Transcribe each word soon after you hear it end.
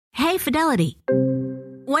Hey, Fidelity.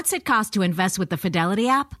 What's it cost to invest with the Fidelity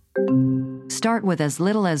app? Start with as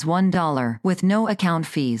little as $1 with no account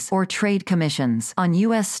fees or trade commissions on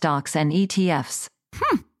U.S. stocks and ETFs.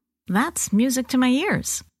 That's music to my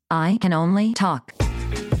ears. I can only talk.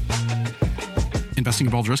 Investing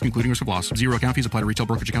involves risk, including risk of loss. Zero account fees apply to retail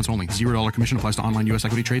brokerage accounts only. $0 commission applies to online U.S.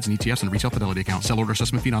 equity trades and ETFs and retail Fidelity account. Sell order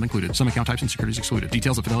assessment fee not included. Some account types and securities excluded.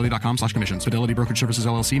 Details at fidelity.com/commissions. Fidelity Brokerage Services,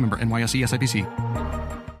 LLC, member NYSE, SIPC.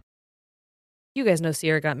 You guys know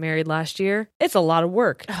Sierra got married last year. It's a lot of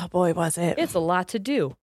work. Oh boy, was it. It's a lot to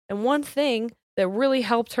do. And one thing that really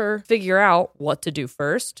helped her figure out what to do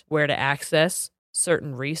first, where to access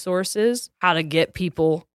certain resources, how to get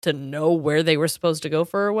people to know where they were supposed to go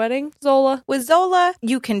for her wedding, Zola. With Zola,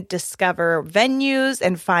 you can discover venues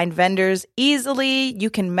and find vendors easily. You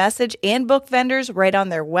can message and book vendors right on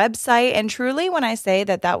their website. And truly, when I say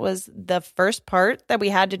that that was the first part that we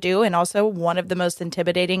had to do and also one of the most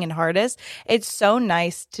intimidating and hardest, it's so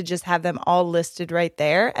nice to just have them all listed right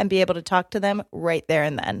there and be able to talk to them right there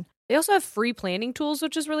and then. They also have free planning tools,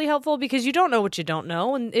 which is really helpful because you don't know what you don't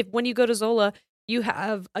know. And when you go to Zola, you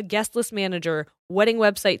have a guest list manager, wedding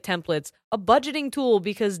website templates, a budgeting tool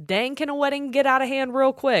because dang, can a wedding get out of hand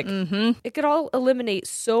real quick? Mm-hmm. It could all eliminate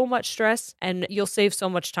so much stress and you'll save so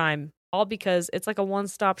much time, all because it's like a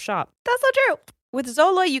one-stop shop. That's so true. With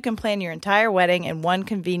Zola, you can plan your entire wedding in one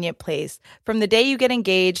convenient place. From the day you get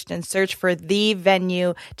engaged and search for the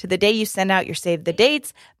venue to the day you send out your save the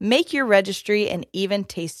dates, make your registry, and even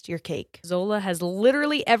taste your cake. Zola has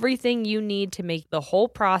literally everything you need to make the whole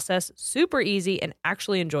process super easy and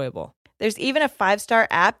actually enjoyable. There's even a 5-star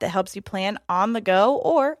app that helps you plan on the go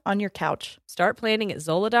or on your couch. Start planning at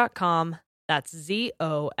Zola.com. That's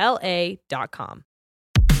ZOLA.com.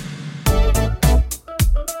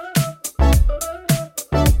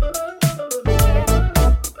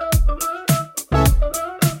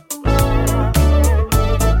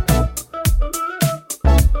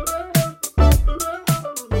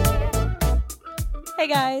 Hey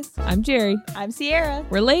guys, I'm Jerry. I'm Sierra.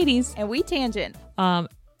 We're ladies. And we tangent.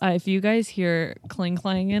 If you guys hear cling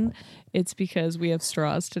clanging, it's because we have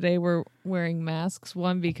straws today. We're wearing masks.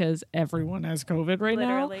 One, because everyone has COVID right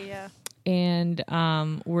now. Literally, yeah. And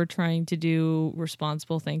we're trying to do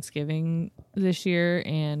responsible Thanksgiving this year,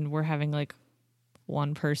 and we're having like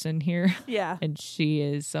one person here. Yeah. And she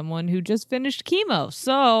is someone who just finished chemo.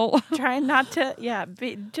 So Trying not to,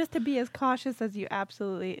 just to be as cautious as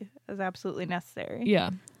absolutely necessary. yeah.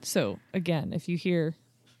 So again, if you hear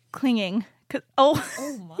Clinging. Oh,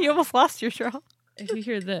 you almost lost your straw. if you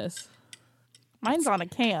hear this, Mine's on a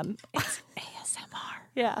can. it's ASMR.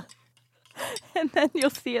 Yeah. And then you'll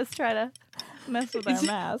see us try to mess with our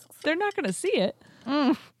masks. They're not going to see it.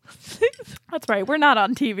 That's right. We're not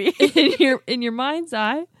on TV. in your mind's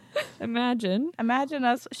eye. Imagine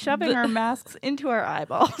us shoving our masks into our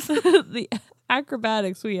eyeballs. the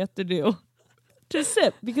acrobatics we have to do to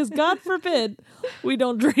sip, because God forbid we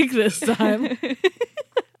don't drink this time.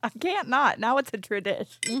 I can't not. Now it's a tradition.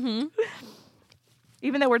 Mm-hmm.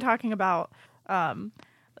 Even though we're talking about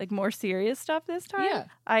like more serious stuff this time. Yeah.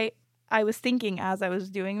 I was thinking as I was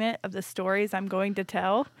doing it of the stories I'm going to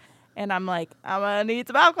tell, and I'm like, I'm gonna need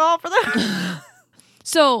some alcohol for this.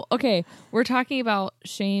 So, okay, we're talking about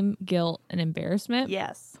shame, guilt, and embarrassment.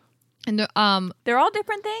 Yes. And They're all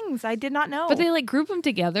different things. I did not know. but they like group them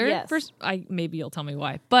together. Yes. First, maybe you'll tell me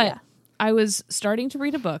why. But Yeah. I was starting to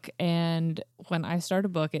read a book, and when I start a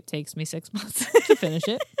book, it takes me 6 months to finish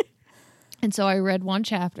it. And so I read one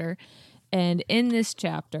chapter, and in this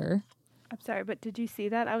chapter, I'm sorry, but did you see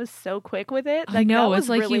that? I was so quick with it. I know, that it's was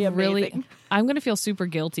like really you amazing. really. I'm gonna feel super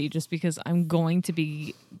guilty just because I'm going to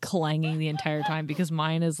be clanging the entire time because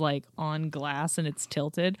mine is like on glass and it's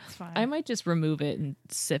tilted. It's fine. I might just remove it and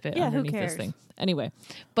sip it Yeah, who underneath this cares? thing. Anyway,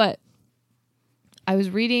 but I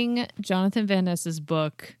was reading Jonathan Van Ness's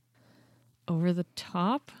book, Over the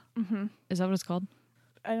Top. Mm-hmm. Is that what it's called?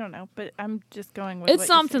 I don't know, but I'm just going with It's what you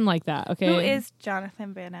something like that. Okay. said. Who is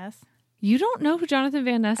Jonathan Van Ness? You don't know who Jonathan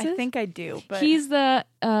Van Ness is? I think I do, but He's the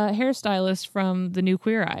hairstylist from The New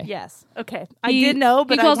Queer Eye. yes. Okay, I did know,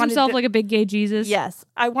 but he calls I wanted himself to, like a big gay Jesus. yes.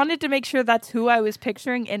 I wanted to make sure that's who I was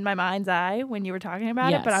picturing in my mind's eye when you were talking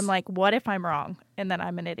about it. But Yes. I'm like, what if I'm wrong and then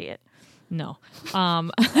I'm an idiot? No.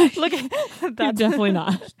 Look, You're that's definitely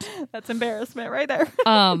not. That's embarrassment right there.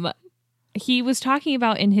 He was talking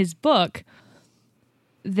about in his book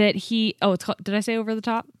that he. Oh, did I say Over the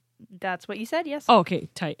Top? That's what you said. Yes. Oh, okay,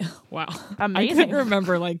 tight. Wow. I Amazing. couldn't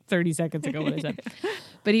remember like 30 seconds ago what I said.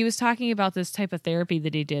 But he was talking about this type of therapy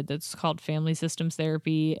that he did that's called family systems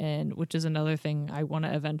therapy, and which is another thing I want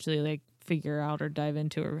to eventually like figure out or dive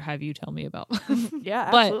into or have you tell me about. Yeah,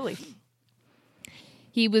 But absolutely.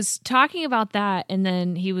 he was talking about that, and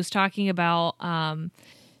then he was talking about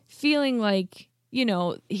feeling like, you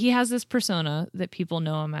know, he has this persona that people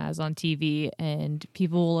know him as on TV, and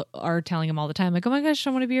people are telling him all the time, like, oh my gosh, I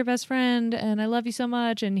want to be your best friend, and I love you so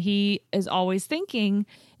much. And he is always thinking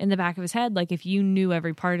in the back of his head, like, if you knew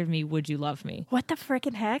every part of me, would you love me? What the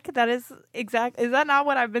freaking heck? That is is that not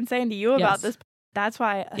what I've been saying to you about this? That's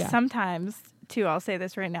why sometimes, too, I'll say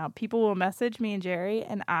this right now, people will message me and Jerry,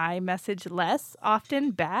 and I message less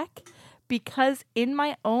often back, because in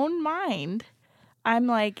my own mind, I'm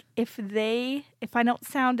like, if I don't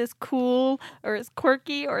sound as cool or as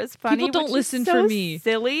quirky or as funny, people don't which listen is so for me.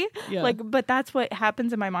 Silly, Yeah. like, but that's what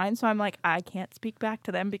happens in my mind. So I'm like, I can't speak back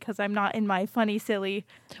to them because I'm not in my funny, silly,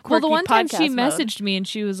 quirky Well, the one time she podcast mode. messaged me and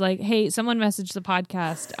she was like, hey, someone messaged the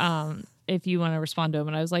podcast if you want to respond to them.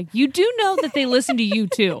 And I was like, you do know that they listen to you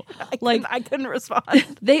too. I couldn't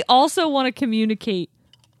respond. They also want to communicate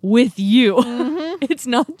with you. Mm-hmm. It's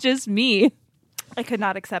not just me. I could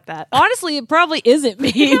not accept that. Honestly, it probably isn't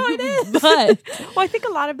me. No, it is. But Well, I think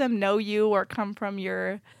a lot of them know you or come from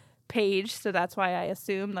your page, so that's why I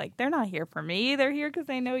assume, like, they're not here for me. They're here because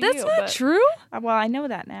they know you. that's not true. Well, I know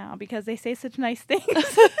that now because they say such nice things.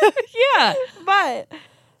 Yeah. But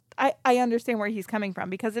I understand where he's coming from,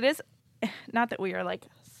 because it is not that we are like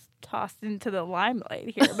tossed into the limelight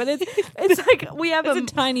here, but it's like we have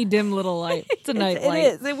It's a tiny, dim little light. It's a night light.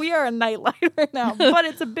 It is. We are a night light right now, but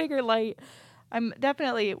it's a bigger light. I'm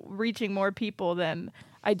definitely reaching more people than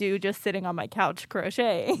I do just sitting on my couch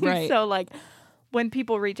crocheting. Right. So, like, when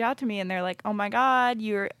people reach out to me and they're like, oh my God,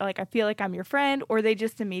 you're like, I feel like I'm your friend, or they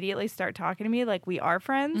just immediately start talking to me like we are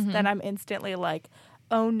friends, then I'm instantly like,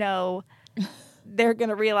 oh no, they're going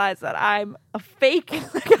to realize that I'm a fake.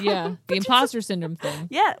 Yeah. The imposter syndrome thing.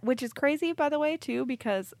 Yeah, which is crazy, by the way, too,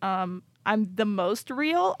 because I'm the most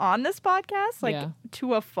real on this podcast, like,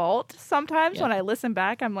 to a fault. Sometimes when I listen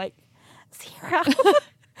back, I'm like, Sierra,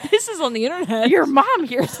 This is on the internet. your mom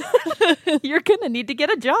here. You're gonna need to get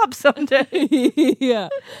a job someday. Yeah.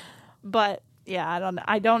 But yeah,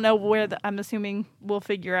 I don't know where I'm assuming we'll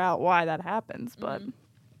figure out why that happens. But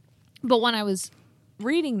But when I was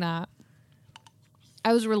reading that,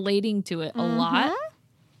 I was relating to it a lot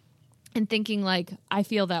and thinking, like, I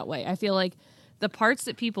feel that way. I feel like the parts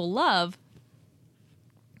that people love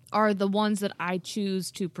are the ones that I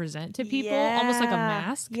choose to present to people, almost like a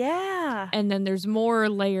mask. Yeah. And then there's more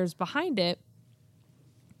layers behind it.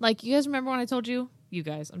 Like, you guys remember when I told you? You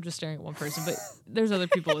guys, I'm just staring at one person, but there's other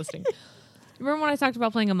people listening. Remember when I talked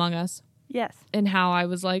about playing Among Us? Yes. And how I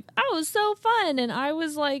was like, I was so fun, and I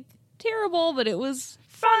was like terrible, but it was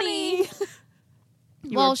funny.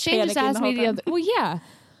 Well, Shane just asked me the other. Well, yeah,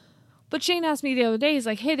 but Shane asked me the other day. He's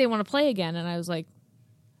like, "Hey, they want to play again," and I was like,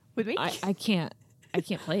 With me? I can't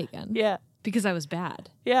play again." Yeah. because I was bad.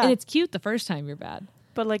 Yeah. And it's cute the first time you're bad.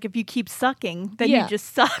 But like if you keep sucking, then Yeah. you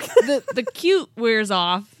just suck. The cute wears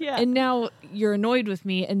off. Yeah. And now you're annoyed with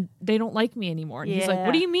me and they don't like me anymore. And he's like, Yeah.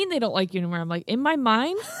 what do you mean they don't like you anymore? I'm like, in my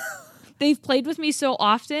mind, they've played with me so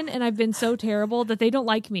often and I've been so terrible that they don't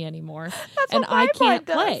like me anymore. And what my I can't mind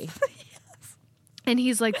does. play. And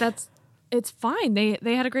he's like, it's fine. They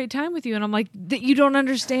had a great time with you. And I'm like, you don't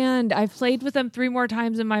understand. I've played with them 3 more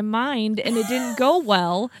times in my mind and it didn't go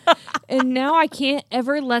well. And now I can't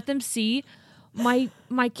ever let them see my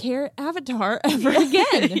carrot avatar ever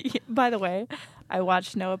again. By the way, I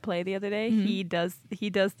watched Noah play the other day. Mm-hmm. He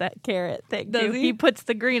does that carrot thing Does too. he? He puts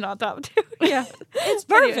the green on top too. Yeah. It's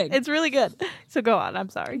Anyway, perfect. it's really good. So go on. I'm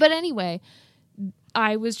sorry. But anyway,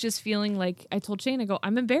 I was just feeling like I told Shane, I go,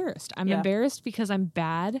 I'm embarrassed. I'm Yeah. embarrassed because I'm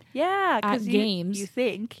bad. yeah, because games, you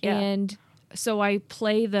think. Yeah. And so I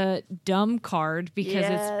play the dumb card because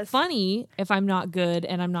Yes. it's funny if I'm not good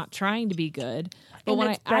and I'm not trying to be good. But And when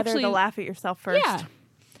it's I better actually to laugh at yourself first. Yeah.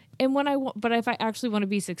 And but if I actually want to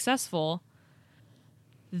be successful,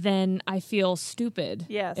 then I feel stupid.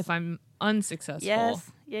 Yes. If I'm unsuccessful. Yes.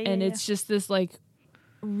 Yeah, and yeah. it's just this like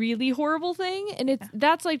really horrible thing. And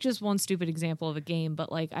that's like just one stupid example of a game,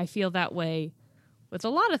 but like I feel that way with a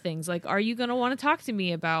lot of things. Like, are you going to want to talk to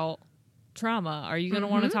me about trauma? Are you going to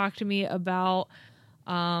want to talk to me about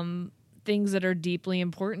things that are deeply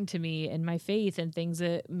important to me and my faith and things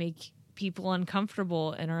that make people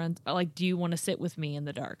uncomfortable and are like, do you want to sit with me in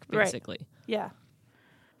the dark, Right. basically? Yeah.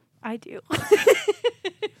 I do.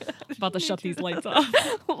 About to shut these lights off.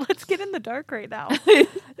 Let's get in the dark right now.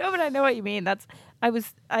 No, but I know what you mean.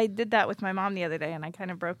 I did that with my mom the other day and I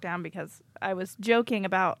kind of broke down because I was joking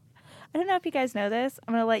about, I don't know if you guys know this.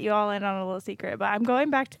 I'm going to let you all in on a little secret, but I'm going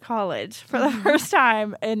back to college for the first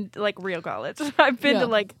time, and like real college. I've been to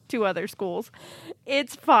like 2 other schools.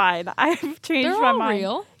 It's fine. I've changed They're my all mind.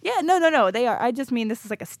 real. Yeah, no. They are. I just mean this is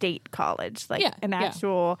like a state college, like Yeah, an yeah.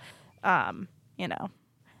 actual,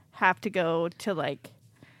 have to go to like.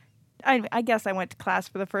 I guess I went to class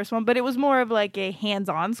for the first one, but it was more of like a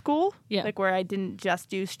hands-on school, like where I didn't just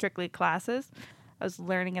do strictly classes. I was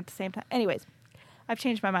learning at the same time. Anyways, I've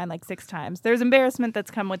changed my mind like 6 times. There's embarrassment that's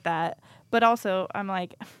come with that, but also I'm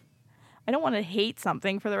like, I don't want to hate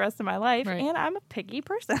something for the rest of my life, Right. and I'm a picky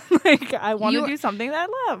person. Like I want to You're- do something that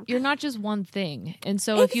I love. You're not just one thing. And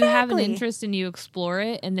so if you have an Exactly. interest and you explore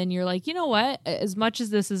it and then you're like, you know what, as much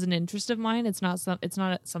as this is an interest of mine, it's not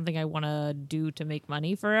something I want to do to make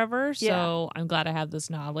money forever. So I'm glad I have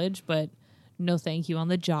this knowledge, but no thank you on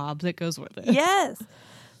the job that goes with it. Yes.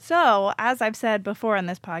 So, as I've said before on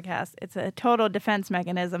this podcast, it's a total defense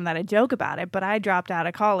mechanism that I joke about it, but I dropped out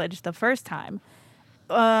of college the first time.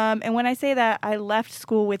 And when I say that, I left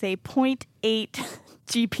school with a 0.8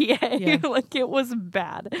 GPA. Yeah. Like, it was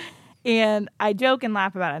bad. And I joke and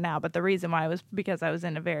laugh about it now, but the reason why was because I was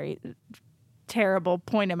in a very terrible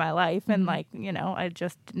point in my life. And, like, I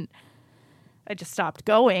just stopped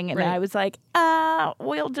going. And Right. I was like,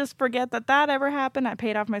 we'll just forget that ever happened. I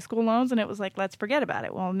paid off my school loans, and it was like, let's forget about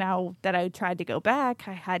it. Well, now that I tried to go back,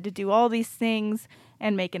 I had to do all these things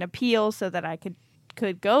and make an appeal so that I could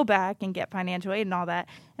go back and get financial aid and all that.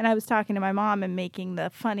 And I was talking to my mom and making the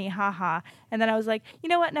funny haha. And then I was like, you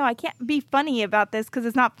know what? No, I can't be funny about this because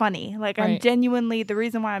it's not funny. Like, I'm Right. genuinely, the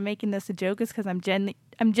reason why I'm making this a joke is because I'm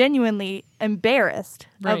genuinely embarrassed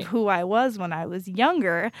Right. of who I was when I was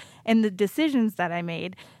younger and the decisions that I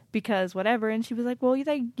made because whatever. And she was like, well,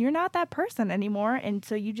 you're not that person anymore. And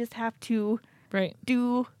so you just have to Right.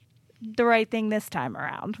 do the right thing this time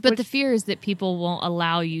around. But which- the fear is that people won't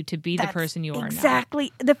allow you to be the That's person you are now.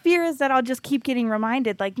 Exactly. The fear is that I'll just keep getting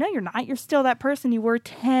reminded, like, no, you're not. You're still that person you were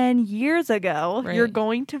 10 years ago. Right. You're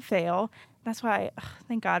going to fail. That's why,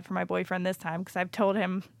 thank God for my boyfriend this time, because I've told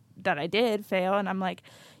him that I did fail. And I'm like,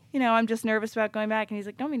 I'm just nervous about going back. And he's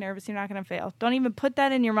like, don't be nervous. You're not going to fail. Don't even put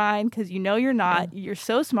that in your mind because you're not. You're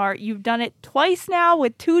so smart. You've done it twice now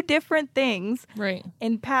with 2 different things Right.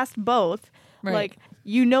 and passed both. Right. Like,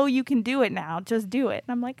 you can do it now. Just do it.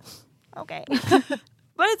 And I'm like, okay. But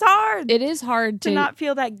it's hard It is hard to to not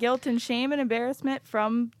feel that guilt and shame and embarrassment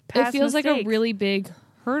from past it feels like a mistakes. really big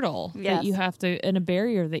hurdle Yes. that you have to, and a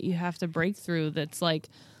barrier that you have to break through. That's like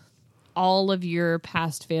all of your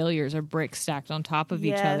past failures are bricks stacked on top of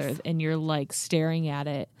each Yes. other, and you're like staring at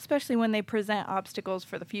it. Especially when they present obstacles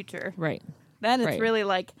for the future. Right. Then it's Right. really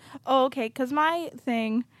like, oh, okay, because my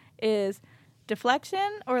thing is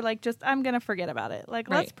deflection or like just I'm going to forget about it. Like,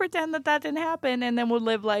 let's Right. pretend that didn't happen and then we'll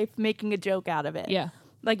live life making a joke out of it. Yeah.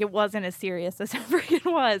 Like it wasn't as serious as it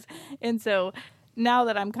freaking was. And so now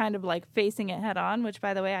that I'm kind of like facing it head on, which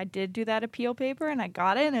by the way, I did do that appeal paper and I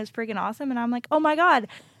got it and it was freaking awesome. And I'm like, oh my God,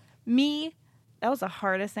 that was the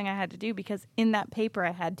hardest thing I had to do because in that paper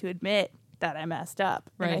I had to admit that I messed up.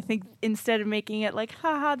 And I Right. think instead of making it like,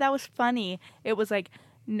 haha, that was funny, it was like,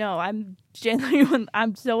 no, I'm genuinely,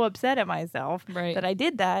 I'm so upset at myself Right. that I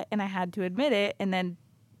did that and I had to admit it. And then,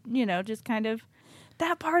 just kind of,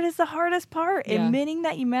 that part is the hardest part, Yeah. admitting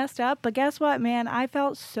that you messed up. But guess what, man? I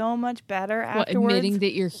felt so much better What, afterwards. admitting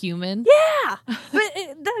that you're human? Yeah, but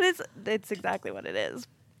it's exactly what it is.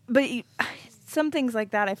 But some things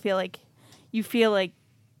like that, I feel like you feel like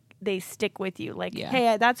they stick with you. Like, Yeah.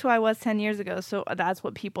 hey, that's who I was 10 years ago, so that's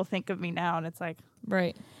what people think of me now. And it's like,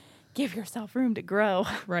 Right. give yourself room to grow.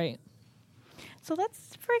 Right. So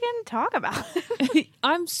let's friggin' talk about it.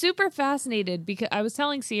 I'm super fascinated because I was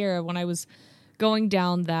telling Sierra when I was going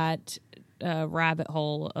down that rabbit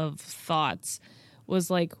hole of thoughts was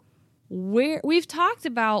like where we've talked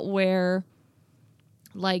about where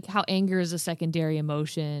like how anger is a secondary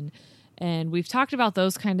emotion and we've talked about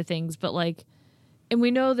those kind of things, but like, and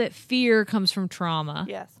we know that fear comes from trauma,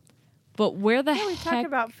 Yes. but where the Yeah, we heck? talked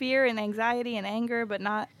about fear and anxiety and anger, but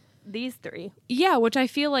not these 3. Yeah, which I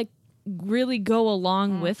feel like really go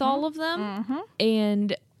along with all of them,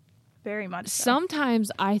 and Very much so.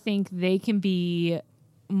 sometimes I think they can be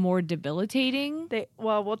more debilitating.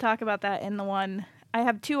 We'll talk about that in the one. I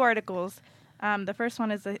have 2 articles. The first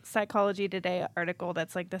one is a Psychology Today article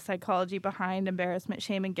that's like the psychology behind embarrassment,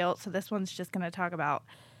 shame, and guilt. So this one's just going to talk about,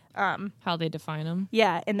 How they define them.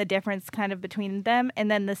 yeah, and the difference kind of between them. And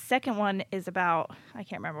then the second one is about, I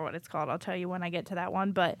can't remember what it's called. I'll tell you when I get to that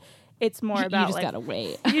one. But it's more about You just like, gotta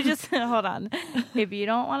wait. you just hold on. If you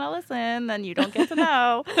don't want to listen, then you don't get to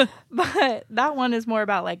know. But that one is more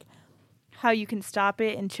about like how you can stop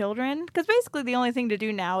it in children. Because basically the only thing to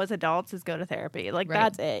do now as adults is go to therapy. Like, Right.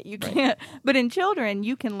 that's it. You can't. But in children,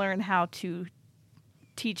 you can learn how to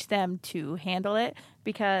teach them to handle it,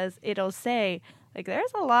 because it'll say, like,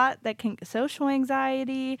 there's a lot that can, social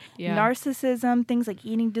anxiety, Yeah. narcissism, things like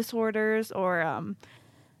eating disorders or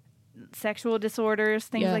sexual disorders,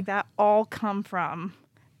 things Yeah. like that, all come from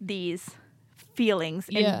these feelings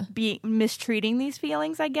and Yeah. mistreating these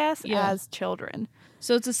feelings, I guess, Yeah. as children.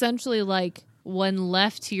 So it's essentially like when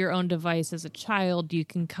left to your own device as a child, you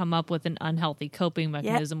can come up with an unhealthy coping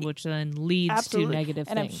mechanism, which then leads Absolutely. to negative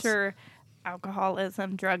and things. I'm sure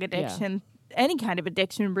alcoholism, drug addiction, any kind of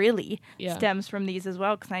addiction really Yeah. stems from these as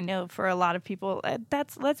well. Because I know for a lot of people,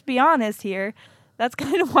 let's be honest here, that's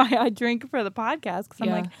kind of why I drink for the podcast. Because I'm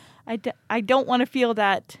Yeah. like, I don't want to feel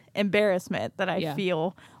that embarrassment that I Yeah.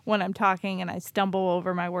 feel when I'm talking and I stumble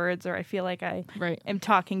over my words, or I feel like I Right. am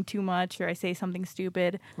talking too much, or I say something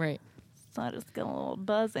stupid. Right. So I just get a little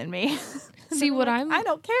buzz in me. See, what Like, I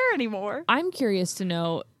don't care anymore. I'm curious to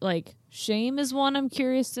know, like, shame is one I'm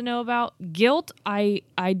curious to know about. Guilt, I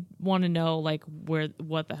want to know, like,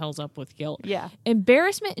 what the hell's up with guilt. Yeah.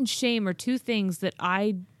 Embarrassment and shame are two things that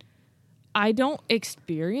I don't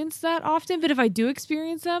experience that often, but if I do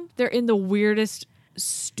experience them, they're in the weirdest,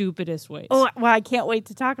 stupidest ways. Oh, well, I can't wait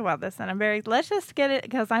to talk about this. And let's just get it,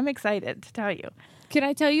 because I'm excited to tell you. Can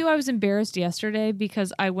I tell you I was embarrassed yesterday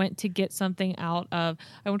because I went to get something I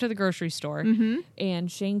went to the grocery store and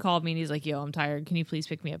Shane called me and he's like, yo, I'm tired. Can you please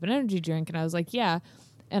pick me up an energy drink? And I was like, yeah.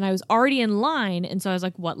 And I was already in line. And so I was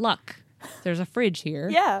like, what luck? There's a fridge here.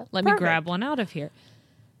 Yeah, Let me perfect. grab one out of here.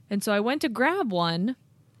 And so I went to grab one.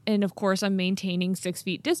 And of course, I'm maintaining 6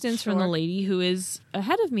 feet distance from the Sure. lady who is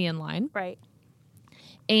ahead of me in line. Right.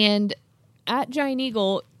 And at Giant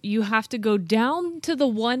Eagle, you have to go down to the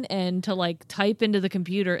one end to like type into the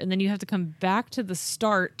computer, and then you have to come back to the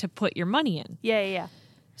start to put your money in. Yeah.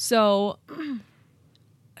 So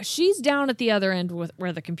she's down at the other end with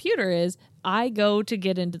where the computer is. I go to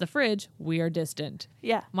get into the fridge. We are distant.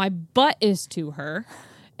 Yeah. My butt is to her.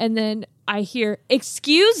 And then I hear,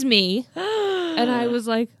 excuse me. And I was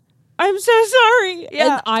like, I'm so sorry.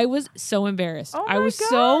 Yeah. And I was so embarrassed. Oh my I was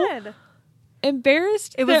God. so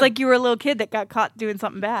embarrassed. It was that- like you were a little kid that got caught doing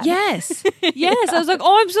something bad. Yes. Yes. I was like,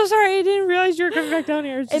 oh, I'm so sorry. I didn't realize you were coming back down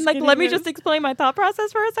here. It's And just like, getting let me weird. just explain my thought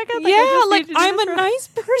process for a second. Yeah, I just like need to do I'm this a for- nice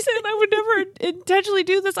person. I would never intentionally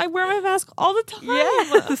do this. I wear my mask all the time.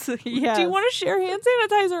 Yes. Yes. Do you want to share hand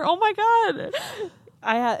sanitizer? Oh my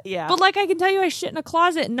God. Yeah. But like I can tell you I shit in a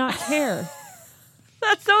closet and not care.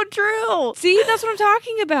 that's so true. See, that's what I'm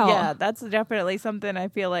talking about. Yeah, that's definitely something I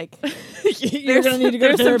feel like You're going to need to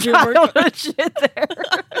go to there's therapy. some and work. childhood shit there.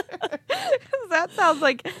 'Cause that sounds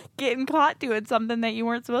like getting caught doing something that you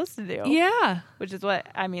weren't supposed to do. Yeah. Which is what,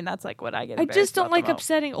 I mean, that's like what I get I embarrassed just don't about like the most.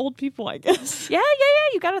 upsetting old people, I guess. Yeah.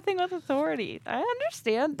 You got to think with authority. I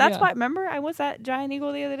understand. That's Yeah. why, remember, I was at Giant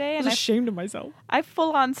Eagle the other day I and was ashamed of myself. I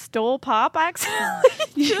full on stole pop accidentally.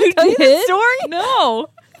 You Did I tell you the did? story? No.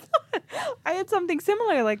 I had something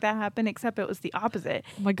similar like that happen, except it was the opposite.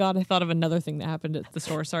 Oh my God, I thought of another thing that happened at the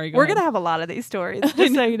store. Sorry, We're ahead. going to have a lot of these stories.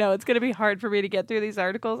 Just so you know, it's going to be hard for me to get through these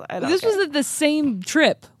articles. I don't This care. was at the same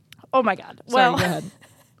trip. Oh my God. Sorry, Well, go ahead.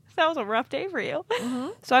 that was a rough day for you.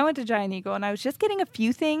 So I went to Giant Eagle and I was just getting a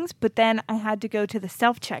few things, but then I had to go to the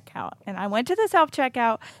self-checkout. And I went to the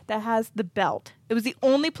self-checkout that has the belt. It was the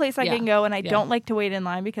only place I Yeah. can go, and I Yeah. don't like to wait in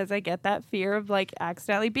line because I get that fear of like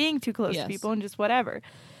accidentally being too close Yes. to people and just whatever.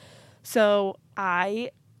 So I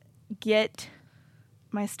get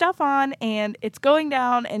my stuff on and it's going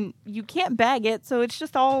down and you can't bag it, so it's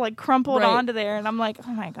just all like crumpled Right. onto there, and I'm like,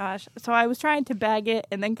 oh my gosh. So I was trying to bag it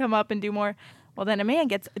and then come up and do more. Well, then a man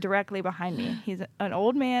gets directly behind me. He's an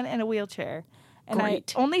old man in a wheelchair, and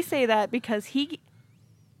Great. I only say that because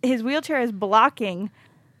his wheelchair is blocking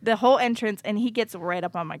the whole entrance, and he gets right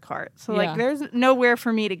up on my cart. So Yeah. like, there's nowhere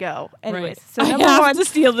for me to go. Anyways, Right. so I number have one, to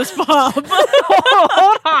steal this pop.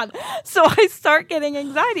 hold on. So I start getting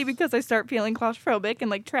anxiety because I start feeling claustrophobic and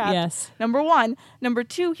like trapped. Yes. Number one. Number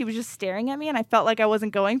two, he was just staring at me and I felt like I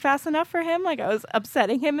wasn't going fast enough for him. Like I was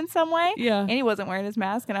upsetting him in some way. Yeah. And he wasn't wearing his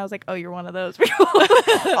mask. And I was like, oh, you're one of those people.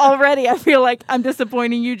 Already, I feel like I'm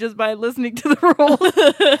disappointing you just by listening to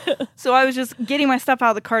the rules. So I was just getting my stuff out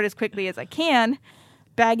of the cart as quickly as I can.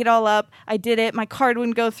 Bag it all up. I did it. My card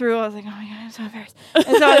wouldn't go through. I was like, oh my God, I'm so embarrassed. And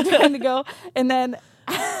so I was trying to go. And then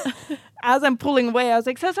as I'm pulling away, I was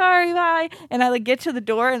like, so sorry, bye. And I like get to the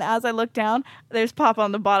door. And as I look down, there's pop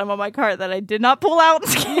on the bottom of my cart that I did not pull out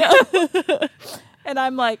and scan. And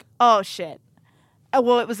I'm like, oh shit.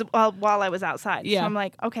 Well, it was while I was outside. Yeah. So I'm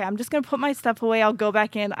like, okay, I'm just going to put my stuff away. I'll go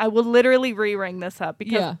back in. I will literally re-ring this up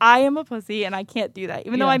because Yeah. I am a pussy and I can't do that.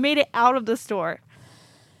 Even though Yeah. I made it out of the store.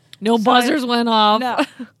 No buzzers went off. No.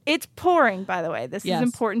 It's pouring, by the way. This Yes. is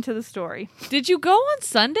important to the story. Did you go on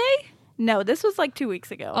Sunday? No, this was like 2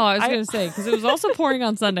 weeks ago. Oh, I was going to say, because it was also pouring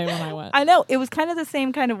on Sunday when I went. I know. It was kind of the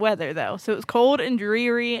same kind of weather, though. So it was cold and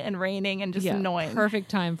dreary and raining and just annoying.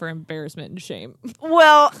 Perfect time for embarrassment and shame.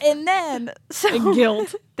 Well, and then And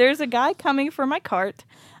guilt. there's a guy coming for my cart.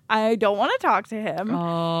 I don't want to talk to him.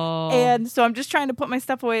 Oh. And so I'm just trying to put my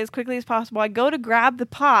stuff away as quickly as possible. I go to grab the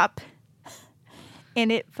pop. And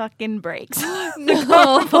it fucking breaks. The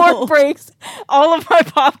carport breaks. All of my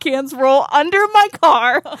pop cans roll under my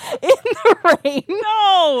car in the rain.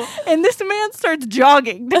 No. And this man starts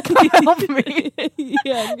jogging to come help me.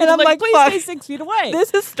 Yeah. And I'm like, please fuck. stay 6 feet away.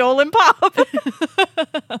 This is stolen pop.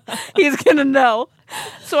 He's gonna know.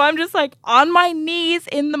 So I'm just like on my knees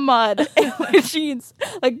in the mud in my jeans,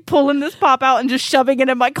 like pulling this pop out and just shoving it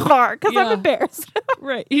in my car because I'm Yeah. embarrassed.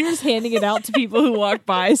 Right. You're just handing it out to people who walk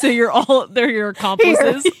by, so they're your Here,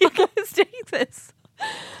 accomplices. you guys take this.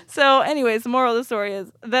 So, anyways, the moral of the story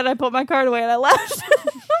is that I put my card away and I left.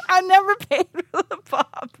 I never paid for the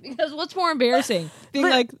pop. Because what's more embarrassing? Being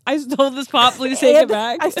like, I stole this pop, please take And it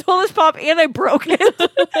back. I stole this pop and I broke it.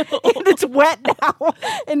 And it's wet now.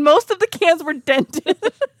 And most of the cans were dented.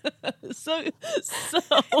 So,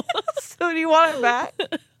 So do you want it back?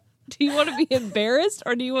 do you want to be embarrassed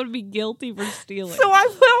or do you want to be guilty for stealing? So I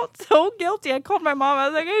felt so guilty. I called my mom. I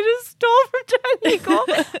was like, I just stole from Giant Eagle.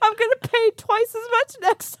 I'm going to pay twice as much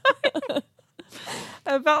next time.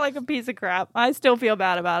 I felt like a piece of crap. I still feel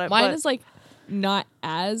bad about it. Mine but is like not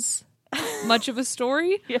as much of a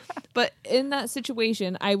story. Yeah. But in that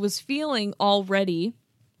situation, I was feeling already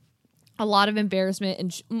a lot of embarrassment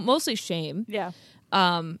and mostly shame. Yeah.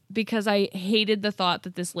 Because I hated the thought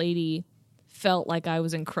that this lady felt like I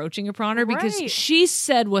was encroaching upon her because Right. she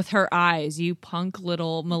said with her eyes, "You punk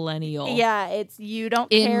little millennial." Yeah, it's you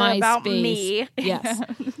don't In care my about space. me. Yes.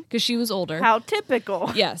 Because she was older. How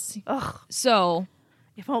typical. Yes. Ugh, So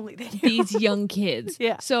if only they knew. these young kids.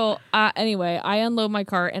 Yeah. So anyway, I unload my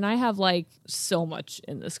cart and I have like so much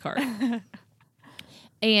in this cart.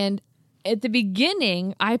 And at the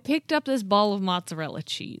beginning, I picked up this ball of mozzarella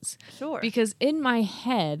cheese. Sure. Because in my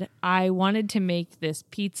head, I wanted to make this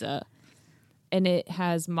pizza and it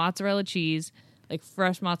has mozzarella cheese, like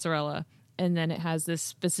fresh mozzarella, and then it has this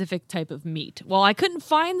specific type of meat. Well, I couldn't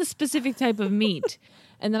find the specific type of meat.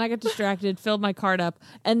 And then I got distracted, filled my cart up,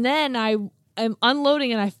 and then I'm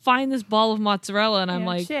unloading and I find this ball of mozzarella and I'm Yeah,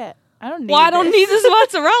 like, shit. I don't need well, I don't this. need this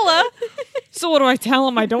mozzarella. So what do I tell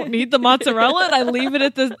him? I don't need the mozzarella and I leave it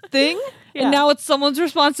at the thing? Yeah. And now it's someone's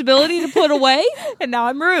responsibility to put away? And now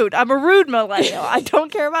I'm rude. I'm a rude millennial. I don't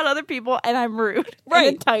care about other people and I'm rude. Right.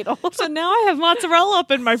 And entitled. So now I have mozzarella up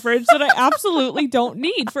in my fridge that I absolutely don't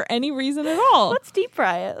need for any reason at all. Let's deep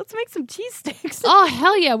fry it. Let's make some cheese sticks. Oh,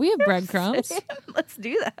 hell yeah. We have breadcrumbs. Let's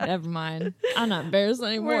do that. Never mind. I'm not embarrassed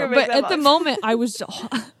anymore. We're gonna make But that at the much. moment,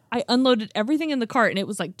 I unloaded everything in the cart and it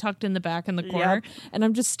was like tucked in the back in the corner. And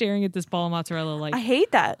I'm just staring at this ball of mozzarella like, I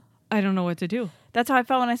hate that. I don't know what to do. That's how I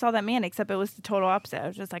felt when I saw that man, except it was the total opposite. I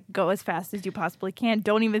was just like, go as fast as you possibly can.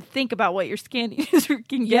 Don't even think about what you're scanning. Just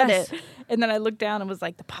can get Yes. it. And then I looked down and was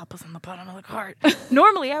like, the pop was on the bottom of the cart.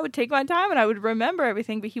 Normally, I would take my time and I would remember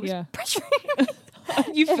everything, but he was Yeah. pressuring me.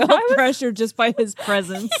 You And felt I was- pressure just by his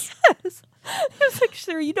presence. Yes. I was like,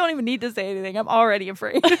 sure, you don't even need to say anything. I'm already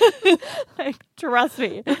afraid. Like, trust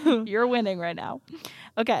me. You're winning right now.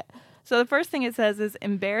 Okay. So the first thing it says is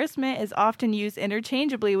embarrassment is often used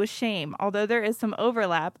interchangeably with shame. Although there is some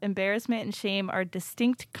overlap, embarrassment and shame are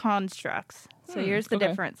distinct constructs. So here's the okay.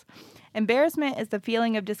 difference. Embarrassment is the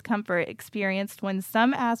feeling of discomfort experienced when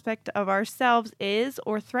some aspect of ourselves is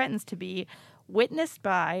or threatens to be witnessed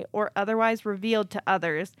by or otherwise revealed to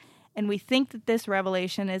others, and we think that this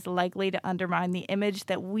revelation is likely to undermine the image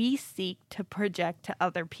that we seek to project to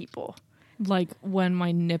other people. Like when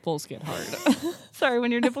my nipples get hard. Sorry,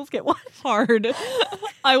 when your nipples get what? Hard.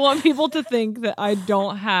 I want people to think that I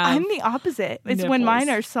don't have. I'm the opposite. It's when mine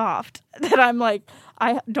nipples. are soft that I'm like,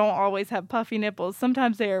 I don't always have puffy nipples.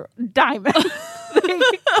 Sometimes they're diamonds. They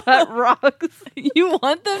cut rocks You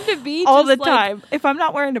want them to be all the just like- time. If I'm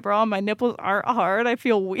not wearing a bra and my nipples aren't hard, I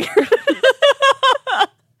feel weird.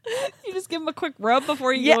 You just give them a quick rub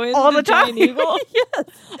before you Yeah, go in. all to the time. Giant Eagle. Yes.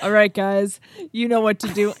 All right, guys, you know what to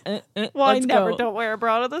do. Well, Let's I never go. don't wear a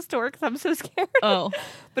bra to the store because I'm so scared. Oh,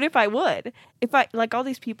 But if I would, if I like all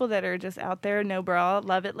these people that are just out there, no bra,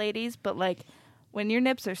 love it, ladies. But like when your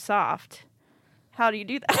nips are soft, How do you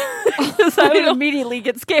do that? Because I would immediately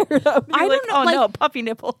get scared. I don't know, Oh like, no, puppy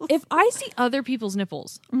nipples. If I see other people's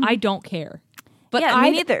nipples, I don't care. But Yeah,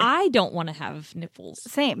 me neither. I don't want to have nipples.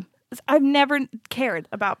 Same. I've never cared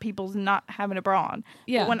about people's not having a bra on.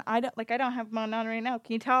 Yeah. But when I don't have mine on right now.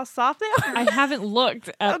 Can you tell how soft they are? I haven't looked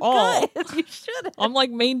at all. Good. You should. I'm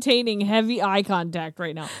like maintaining heavy eye contact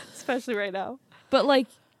right now. Especially right now. But like,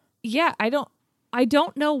 yeah, I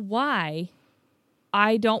don't know why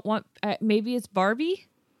I don't want, maybe it's Barbie.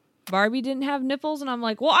 Barbie didn't have nipples, and I'm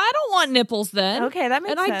like, well, I don't want nipples then. Okay, that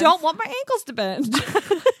makes sense. And I sense. don't want my ankles to bend.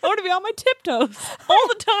 I want to be on my tiptoes all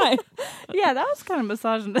the time. Yeah, that was kind of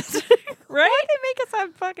misogynistic. Right? Why'd they make us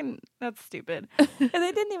have fucking... That's stupid. And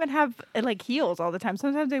they didn't even have, like, heels all the time.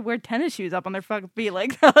 Sometimes they wear tennis shoes up on their fucking feet.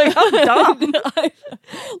 Like I'm dumb.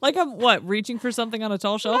 Like I'm, reaching for something on a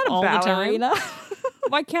tall shelf Not a all the time? ballerina.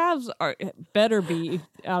 My calves better be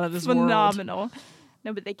out of this world. Phenomenal.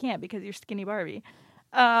 No, but they can't because you're skinny Barbie.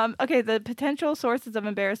 Okay, the potential sources of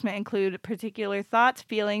embarrassment include particular thoughts,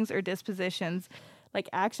 feelings, or dispositions, like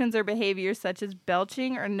actions or behaviors such as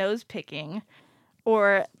belching or nose picking,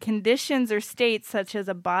 or conditions or states such as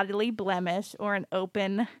a bodily blemish or an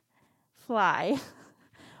open fly,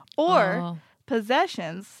 or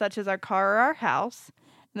possessions such as our car or our house.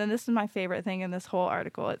 And then this is my favorite thing in this whole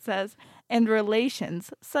article. It says, and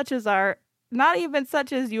relations such as our, not even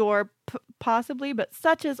such as your possibly, but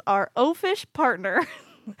such as our oafish partner,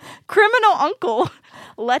 criminal uncle,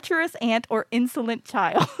 lecherous aunt, or insolent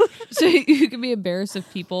child. So you can be embarrassed of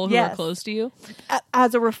people who Yes. are close to you?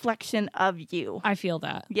 As a reflection of you. I feel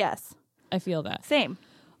that. Yes. I feel that. Same.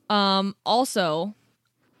 Also,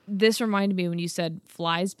 this reminded me when you said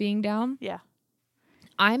flies being down. Yeah.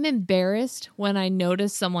 I'm embarrassed when I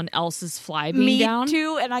notice someone else's fly being Me down.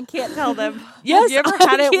 too, and I can't tell them. Yes, Have you ever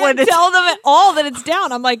had I it can't when it's tell them at all that it's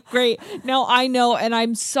down. I'm like, great. Now I know, and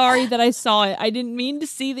I'm sorry that I saw it. I didn't mean to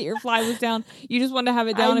see that your fly was down. You just wanted to have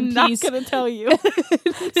it down I'm in not peace. going to tell you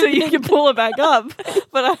so you can pull it back up,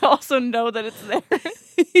 but I also know that it's there.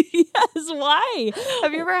 Yes, why?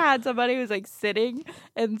 Have you ever had somebody who's like sitting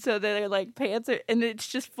and so their like pants are, and it's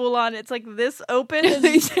just full on, it's like this open and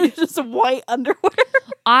it's just white underwear?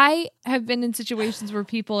 I have been in situations where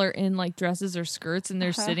people are in like dresses or skirts and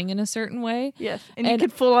they're sitting in a certain way. Yes. And you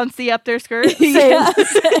could full on see up their skirt.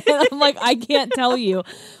 Yes. And I'm like, I can't tell you,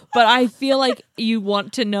 but I feel like you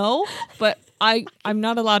want to know, but I'm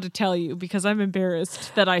not allowed to tell you because I'm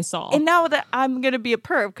embarrassed that I saw. And now that I'm going to be a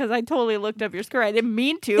perv because I totally looked up your skirt. I didn't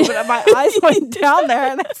mean to, but my eyes went down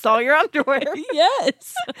there and I saw your underwear.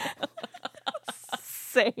 Yes.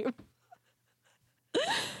 Same.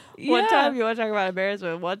 One time, you want to talk about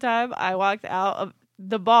embarrassment? One time I walked out of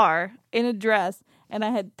the bar in a dress and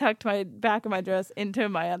I had tucked my back of my dress into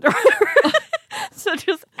my underwear. So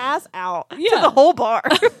just ass out to the whole bar.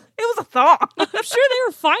 It was a thong. I'm sure they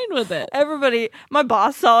were fine with it. Everybody, my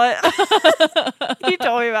boss saw it. He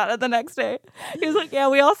told me about it the next day. He was like, yeah,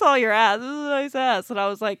 we all saw your ass. This is a nice ass. And I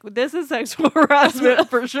was like, this is sexual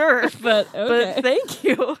harassment for sure. But okay. But thank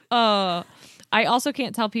you. I also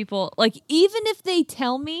can't tell people, like, even if they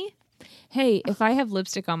tell me, hey, if I have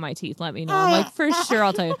lipstick on my teeth, let me know. I'm like, for sure,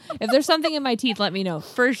 I'll tell you. If there's something in my teeth, let me know.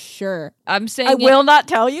 For sure. I'm saying I will not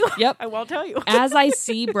tell you. Yep. I won't tell you. As I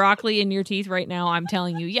see broccoli in your teeth right now, I'm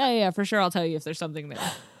telling you, yeah, for sure, I'll tell you if there's something there.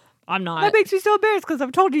 I'm not. That makes me so embarrassed because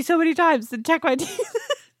I've told you so many times to check my teeth.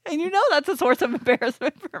 And you know that's a source of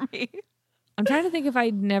embarrassment for me. I'm trying to think if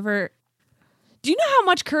I'd never... Do you know how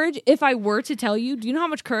much courage, if I were to tell you, do you know how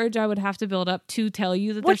much courage I would have to build up to tell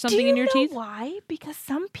you that there's something in your teeth? Why? Because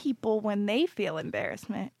some people, when they feel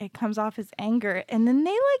embarrassment, it comes off as anger, and then they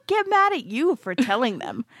like get mad at you for telling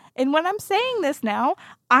them. And when I'm saying this now,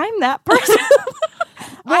 I'm that person.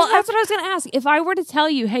 Well, that's what I was going to ask. If I were to tell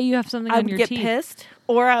you, hey, you have something I on would your get teeth. pissed,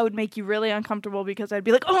 or I would make you really uncomfortable because I'd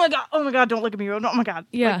be like, oh my God, don't look at me. Oh my God.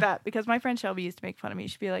 Yeah. Like that. Because my friend Shelby used to make fun of me.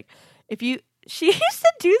 She'd be like, she used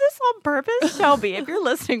to do this on purpose, Shelby. If you're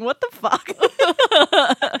listening, what the fuck?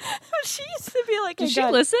 She used to be like, Did hey, she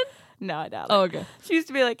guys. listen? No, I doubt it. Oh, okay. She used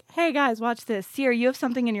to be like, hey guys, watch this. Sierra, you have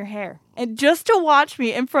something in your hair. And just to watch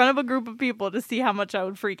me in front of a group of people to see how much I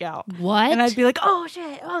would freak out. What? And I'd be like, oh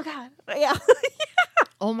shit, oh God. Yeah.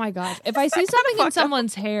 Oh my gosh. If I see something in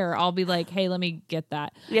someone's hair, I'll be like, hey, let me get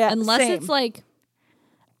that. Yeah, Unless same. it's like,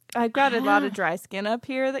 I've got a lot of dry skin up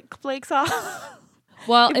here that flakes off.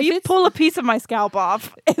 well, if you it's pull a piece of my scalp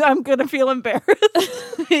off, and I'm going to feel embarrassed.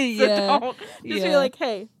 So yeah. don't. Just be like,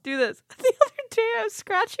 hey, do this. The other day I was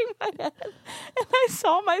scratching my head and I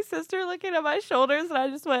saw my sister looking at my shoulders and I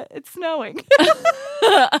just went, it's snowing.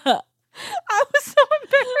 I was so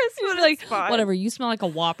embarrassed. She was but like, it's fine. whatever, you smell like a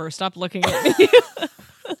Whopper. Stop looking at me.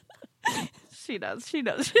 She does.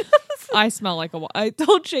 I smell like I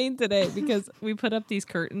told Shane today because we put up these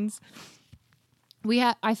curtains.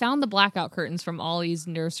 I found the blackout curtains from Ollie's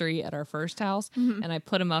nursery at our first house, and I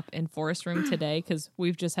put them up in Forest Room today because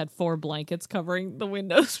we've just had 4 blankets covering the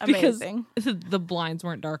windows because the blinds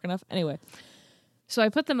weren't dark enough. Anyway, so I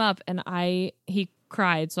put them up, and he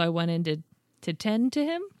cried, so I went in to tend to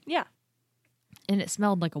him. Yeah. And it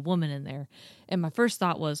smelled like a woman in there. And my first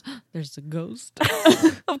thought was, there's a ghost.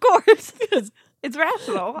 Of course. It's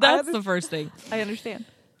rational. That's the first thing. I understand.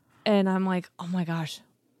 And I'm like, oh my gosh,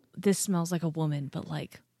 this smells like a woman, but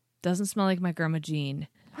like doesn't smell like my grandma Jean.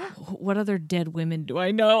 What other dead women do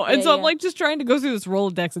I know? And so I'm like just trying to go through this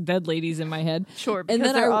Rolodex of dead ladies in my head. Sure, because and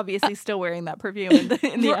then they're obviously still wearing that perfume in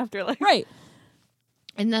the afterlife. Right.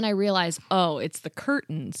 And then I realized, it's the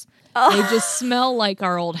curtains. They just smell like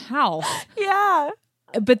our old house. Yeah.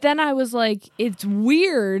 But then I was like, it's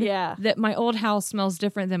weird Yeah. that my old house smells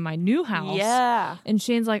different than my new house. Yeah. And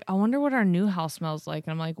Shane's like, I wonder what our new house smells like.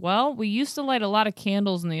 And I'm like, well, we used to light a lot of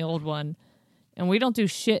candles in the old one, and we don't do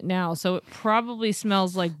shit now. So it probably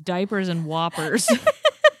smells like diapers and Whoppers.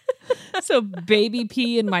 So baby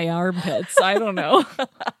pee in my armpits. I don't know.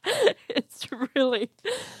 It's really...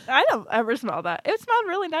 I don't ever smell that. It smelled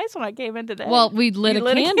really nice when I came in today. Well, we lit a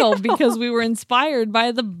candle because we were inspired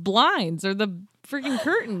by the blinds or the freaking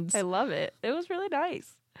curtains. I love it. It was really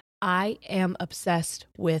nice. I am obsessed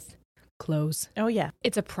with clothes. Oh, yeah.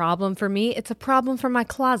 It's a problem for me. It's a problem for my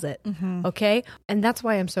closet. Okay? And that's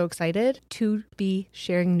why I'm so excited to be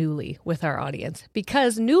sharing Nuuly with our audience,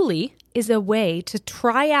 because Nuuly is a way to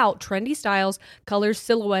try out trendy styles, colors,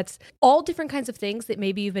 silhouettes, all different kinds of things that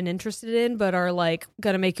maybe you've been interested in but are like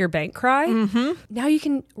gonna make your bank cry. Now you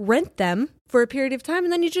can rent them for a period of time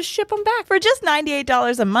and then you just ship them back. For just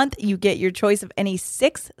 $98 a month, you get your choice of any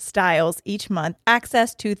 6 styles each month,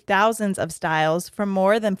 access to thousands of styles from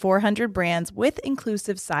more than 400 brands with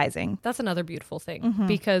inclusive sizing. That's another beautiful thing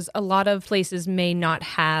because a lot of places may not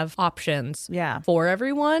have options for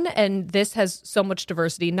everyone. And this has so much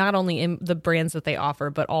diversity, not only in the brands that they offer,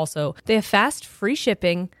 but also they have fast, free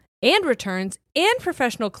shipping and returns and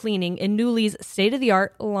professional cleaning in Nuuly's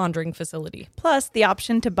state-of-the-art laundering facility. Plus, the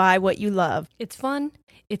option to buy what you love. It's fun,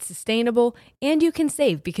 it's sustainable, and you can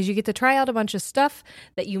save because you get to try out a bunch of stuff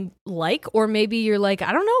that you like, or maybe you're like,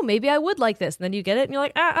 I don't know, maybe I would like this. And then you get it and you're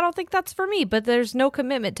like, I don't think that's for me, but there's no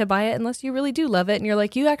commitment to buy it unless you really do love it. And you're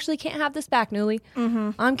like, you actually can't have this back, Nuuly.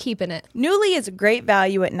 I'm keeping it. Nuuly is a great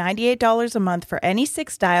value at $98 a month for any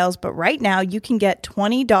 6 styles, but right now you can get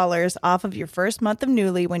 $20 off of your first month of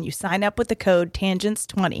Nuuly when you sign up with the code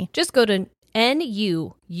TANGENTS20. Just go to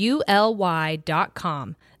NUULY.com.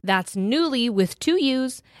 That's Nuuly with 2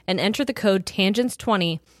 U's and enter the code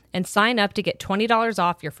TANGENTS20 and sign up to get $20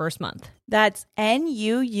 off your first month. That's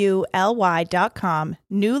NUULY.com.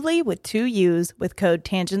 Nuuly with 2 U's with code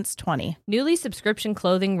TANGENTS20. Nuuly subscription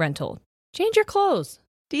clothing rental. Change your clothes.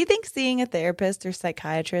 Do you think seeing a therapist or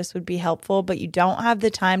psychiatrist would be helpful, but you don't have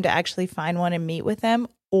the time to actually find one and meet with them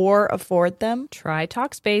or afford them? Try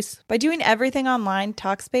Talkspace. By doing everything online,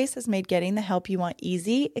 Talkspace has made getting the help you want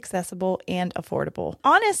easy, accessible, and affordable.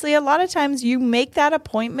 Honestly, a lot of times you make that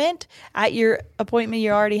appointment at your appointment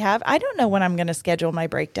you already have. I don't know when I'm going to schedule my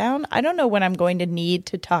breakdown. I don't know when I'm going to need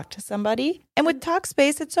to talk to somebody. And with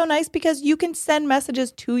Talkspace, it's so nice because you can send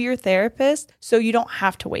messages to your therapist so you don't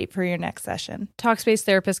have to wait for your next session. Talkspace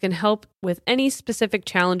therapists can help with any specific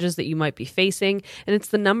challenges that you might be facing, and it's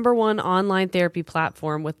the #1 online therapy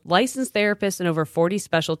platform with licensed therapists in over 40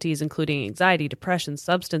 specialties, including anxiety, depression,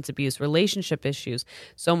 substance abuse, relationship issues,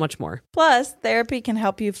 so much more. Plus, therapy can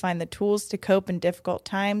help you find the tools to cope in difficult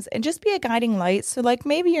times and just be a guiding light. So like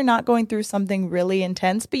maybe you're not going through something really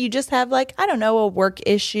intense, but you just have like, I don't know, a work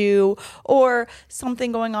issue or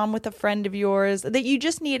something going on with a friend of yours that you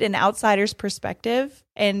just need an outsider's perspective.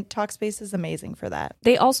 And Talkspace is amazing for that.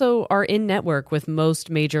 They also are in network with most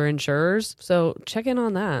major insurers, so check in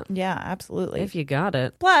on that. Yeah, absolutely. If you got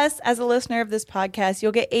it. Plus, as a listener of this podcast,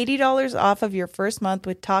 you'll get $80 off of your first month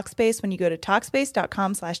with Talkspace when you go to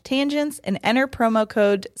Talkspace.com/tangents and enter promo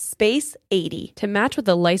code SPACE80. To match with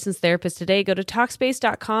a licensed therapist today, go to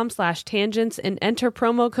Talkspace.com/tangents and enter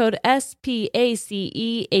promo code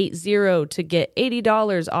SPACE80 to get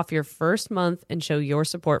 $80 off your first month and show your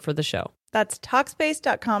support for the show. That's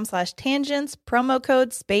Talkspace.com/tangents, promo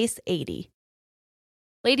code SPACE80.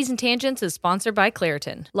 Ladies and Tangents is sponsored by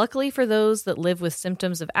Claritin. Luckily for those that live with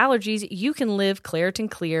symptoms of allergies, you can live Claritin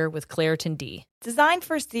Clear with Claritin D. Designed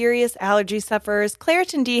for serious allergy sufferers,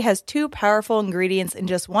 Claritin D has 2 powerful ingredients in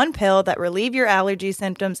just one pill that relieve your allergy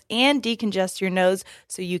symptoms and decongest your nose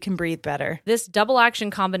so you can breathe better. This double action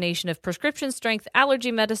combination of prescription strength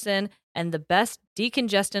allergy medicine and the best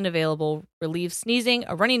decongestant available relieves sneezing,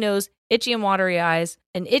 a runny nose, itchy and watery eyes,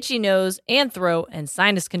 an itchy nose and throat, and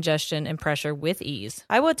sinus congestion and pressure with ease.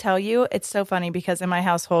 I will tell you, it's so funny because in my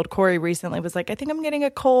household, Corey recently was like, I think I'm getting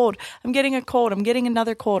a cold. I'm getting a cold. I'm getting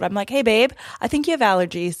another cold. I'm like, hey, babe, I think you have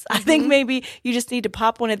allergies. I think maybe you just need to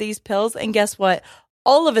pop one of these pills. And guess what?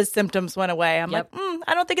 All of his symptoms went away. I'm like,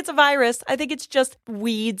 I don't think it's a virus. I think it's just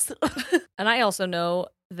weeds. And I also know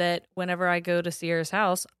that whenever I go to Sierra's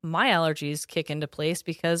house, my allergies kick into place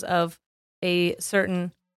because of a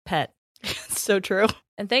certain pet. So true.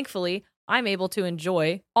 And thankfully, I'm able to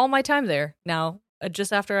enjoy all my time there. Now,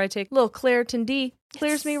 just after I take little Claritin D,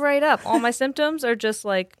 clears me right up. All my symptoms are just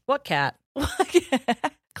like, what cat?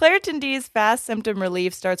 Claritin D's fast symptom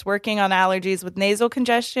relief starts working on allergies with nasal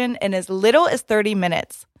congestion in as little as 30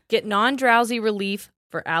 minutes. Get non-drowsy relief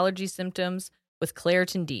for allergy symptoms with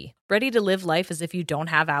Claritin D. Ready to live life as if you don't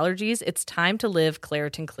have allergies? It's time to live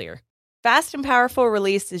Claritin Clear. Fast and powerful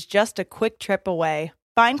release is just a quick trip away.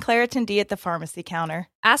 Find Claritin D at the pharmacy counter.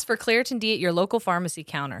 Ask for Claritin D at your local pharmacy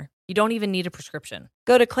counter. You don't even need a prescription.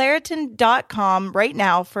 Go to Claritin.com right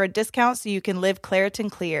now for a discount so you can live Claritin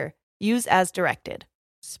Clear. Use as directed.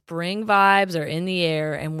 Spring vibes are in the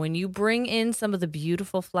air, and when you bring in some of the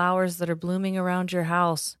beautiful flowers that are blooming around your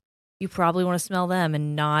house, you probably want to smell them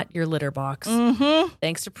and not your litter box.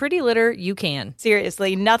 Thanks to Pretty Litter, you can.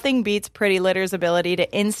 Seriously, nothing beats Pretty Litter's ability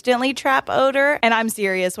to instantly trap odor. And I'm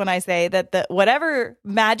serious when I say that the whatever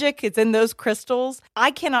magic is in those crystals, I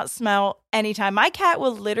cannot smell anytime. My cat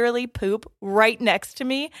will literally poop right next to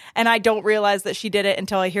me, and I don't realize that she did it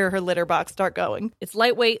until I hear her litter box start going. It's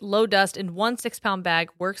lightweight, low dust, and 1 6-pound bag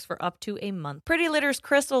works for up to a month. Pretty Litter's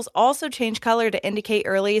crystals also change color to indicate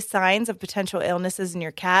early signs of potential illnesses in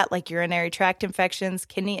your cat, like urinary tract infections,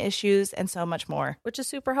 kidney issues, and so much more. Which is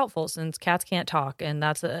super helpful since cats can't talk, and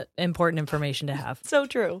that's important information to have. So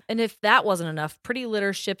true. And if that wasn't enough, Pretty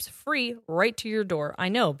Litter ships free right to your door. I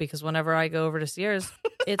know, because whenever I go over to Sierra's,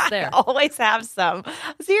 it's there. I always have some.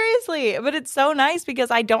 Seriously. But it's so nice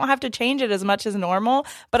because I don't have to change it as much as normal,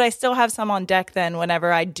 but I still have some on deck then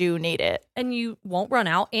whenever I do need it. And you won't run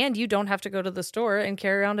out, and you don't have to go to the store and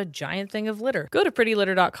carry around a giant thing of litter. Go to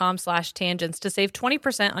prettylitter.com/tangents to save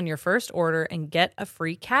 20% on your first order and get a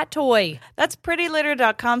free cat toy. That's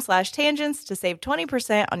prettylitter.com/tangents to save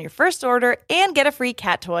 20% on your first order and get a free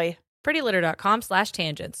cat toy.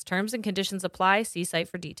 prettylitter.com/tangents. Terms and conditions apply. See site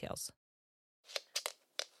for details.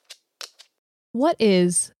 What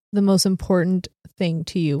is the most important thing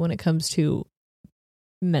to you when it comes to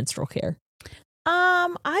menstrual care?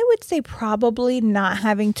 I would say probably not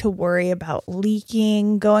having to worry about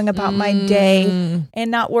leaking, going about my day,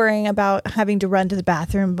 and not worrying about having to run to the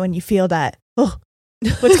bathroom when you feel that, what's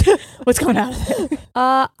going on? I think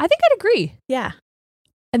I'd agree. Yeah.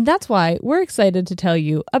 And that's why we're excited to tell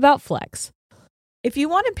you about Flex. If you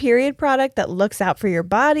want a period product that looks out for your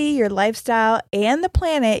body, your lifestyle, and the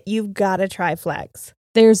planet, you've got to try Flex.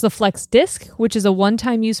 There's the Flex Disc, which is a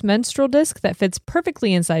one-time use menstrual disc that fits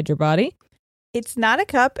perfectly inside your body. It's not a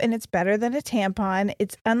cup, and it's better than a tampon.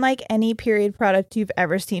 It's unlike any period product you've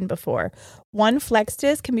ever seen before. One Flex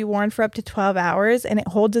Disc can be worn for up to 12 hours, and it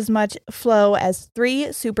holds as much flow as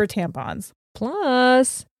 3 super tampons.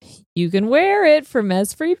 Plus, you can wear it for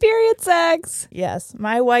mess-free period sex. Yes,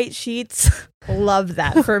 my white sheets love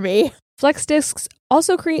that for me. Flex Discs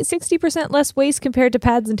also create 60% less waste compared to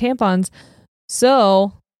pads and tampons,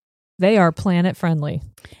 so they are planet-friendly.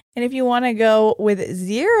 And if you want to go with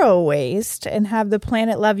zero waste and have the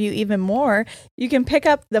planet love you even more, you can pick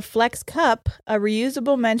up the Flex Cup, a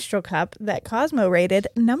reusable menstrual cup that Cosmo rated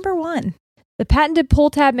 #1. The patented pull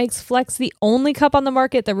tab makes Flex the only cup on the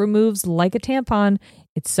market that removes like a tampon.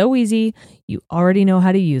 It's so easy, you already know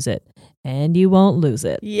how to use it, and you won't lose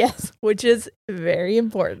it. Yes, which is very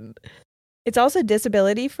important. It's also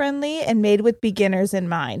disability friendly and made with beginners in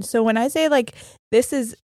mind. So when I say like this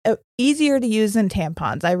is easier to use than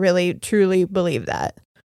tampons, I really truly believe that.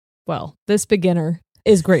 Well, this beginner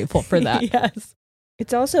is grateful for that. Yes.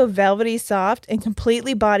 It's also velvety soft and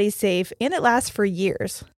completely body safe, and it lasts for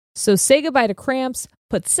years. So say goodbye to cramps,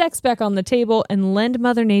 put sex back on the table, and lend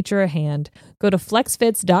Mother Nature a hand. Go to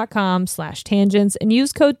flexfits.com/tangents and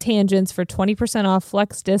use code TANGENTS for 20% off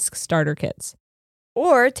Flex Disc starter kits.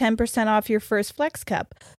 Or 10% off your first Flex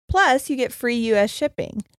Cup. Plus, you get free U.S.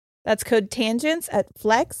 shipping. That's code TANGENTS at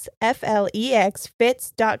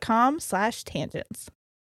fits.com/tangents.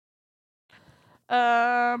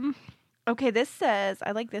 Okay, this says,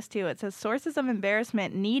 I like this too. It says sources of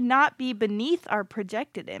embarrassment need not be beneath our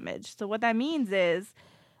projected image. So what that means is,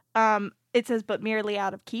 it says, but merely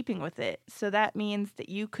out of keeping with it. So that means that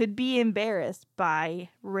you could be embarrassed by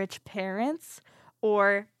rich parents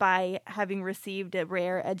or by having received a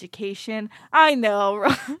rare education. I know,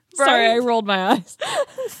 right? Sorry, I rolled my eyes.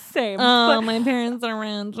 Same. Oh, but my parents are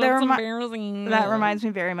rich. They're That's my- embarrassing. that reminds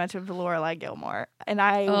me very much of Lorelai Gilmore. And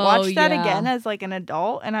I watched that yeah. again as like an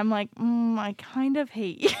adult, and I'm like, I kind of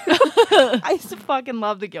hate you. I used to fucking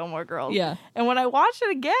love the Gilmore Girls. Yeah. And when I watched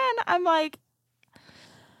it again, I'm like,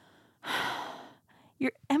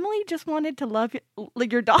 Emily just wanted to love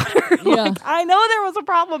your daughter. Yeah. Like, I know there was a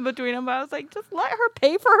problem between them, but I was like, just let her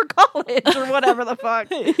pay for her college or whatever the fuck.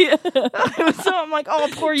 Yeah. So I'm like, oh,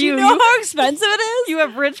 poor Do you. you know how expensive it is? You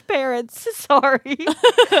have rich parents. Sorry.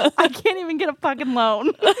 I can't even get a fucking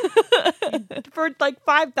loan for like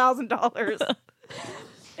 $5,000.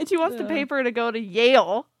 And she wants to pay for her to go to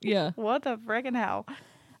Yale. Yeah. What the frickin' hell?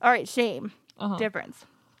 All right, shame. Uh-huh. Difference.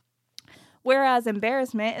 Whereas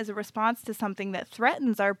embarrassment is a response to something that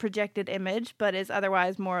threatens our projected image but is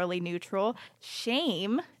otherwise morally neutral,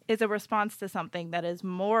 shame is a response to something that is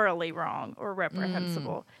morally wrong or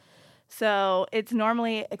reprehensible. So it's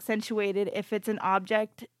normally accentuated if it's an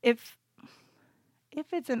object, if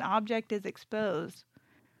it's an object is exposed.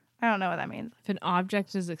 I don't know what that means. If an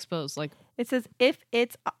object is exposed, like It says if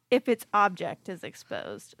its object is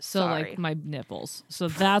exposed. so, Sorry. like my nipples. So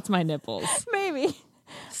that's my nipples. Maybe.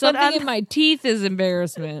 Something in my teeth is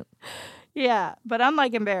embarrassment. Yeah, but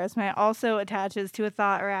unlike embarrassment, also attaches to a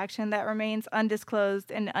thought or action that remains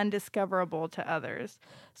undisclosed and undiscoverable to others.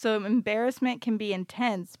 So embarrassment can be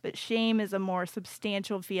intense, but shame is a more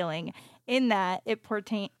substantial feeling in that it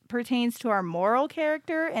pertains to our moral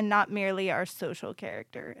character and not merely our social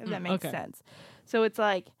character, if that makes okay. sense. So it's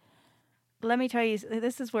like, let me tell you,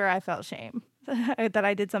 this is where I felt shame, that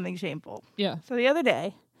I did something shameful. Yeah. So the other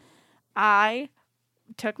day, I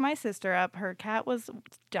took my sister up. Her cat was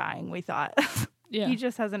dying, we thought. Yeah. He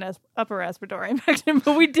just has an upper respiratory infection,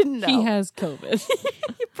 but we didn't know. He has COVID.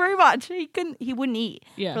 Pretty much. He wouldn't eat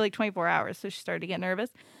Yeah. for like 24 hours, so she started to get nervous.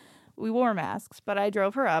 We wore masks, but I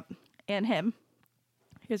drove her up and him.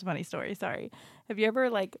 Here's a funny story, sorry. Have you ever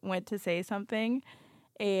like went to say something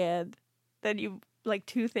and then you like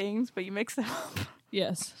two things, but you mix them up?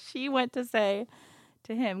 Yes. She went to say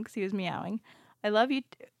to him, because he was meowing, I love you.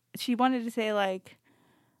 She wanted to say like,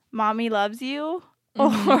 Mommy loves you,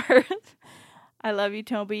 or I love you,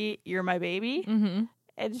 Toby, you're my baby. Mm-hmm.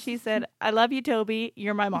 And she said, I love you, Toby,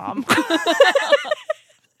 you're my mom. To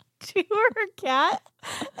her cat.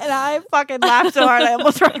 And I fucking laughed so hard I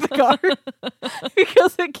almost wrecked the car.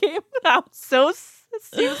 Because it came out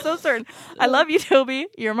she was so certain. I love you, Toby,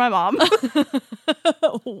 you're my mom.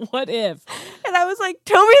 What if? And I was like,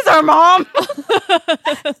 Toby's our mom.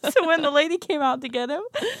 So when the lady came out to get him,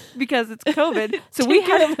 because it's COVID, so we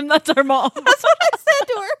had him. And that's our mom. That's what I said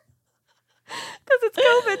to her. Because it's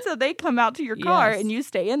COVID, so they come out to your car Yes. and you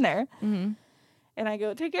stay in there. Mm-hmm. And I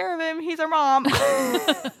go, take care of him. He's our mom.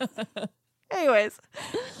 Anyways,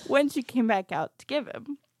 when she came back out to give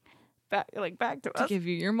him back to us, To give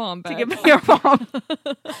you your mom back. to give me your mom,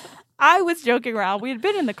 I was joking around. We had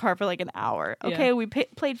been in the car for like an hour. Okay, Yeah. we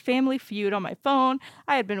played Family Feud on my phone.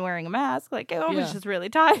 I had been wearing a mask. Like, I was Yeah. just really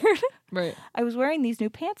tired. Right. I was wearing these new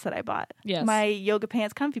pants that I bought. Yes. My yoga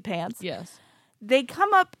pants, comfy pants. Yes. They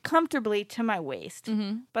come up comfortably to my waist.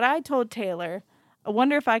 Mm-hmm. But I told Taylor, I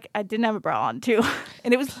wonder if I didn't have a bra on too.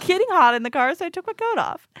 And it was getting hot in the car, so I took my coat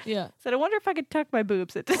off. Yeah. Said, I wonder if I could tuck my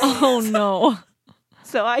boobs into Oh no.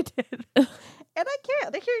 So I did. And I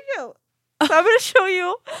can't. Here you go. So I'm going to show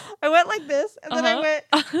you. I went like this, and then I went,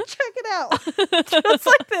 check it out. Just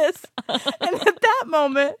like this. And at that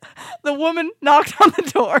moment, the woman knocked on the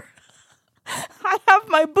door. I have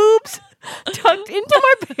my boobs tucked into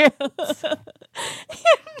my pants.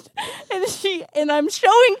 And I'm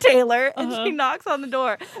showing Taylor, and she knocks on the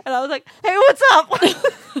door. And I was like, hey, what's up?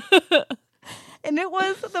 And it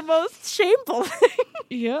was the most shameful thing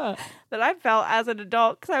Yeah. that I felt as an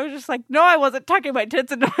adult, because I was just like, no, I wasn't tucking my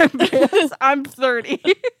tits into my pants. I'm 30.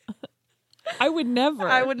 I would never.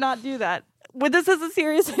 I would not do that. When this is a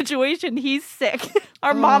serious situation, he's sick.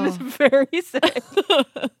 Our mom is very sick.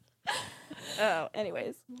 Oh,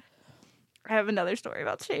 anyways. I have another story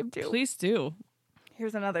about shame, too. Please do.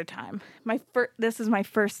 Here's another time. This is my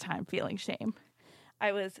first time feeling shame.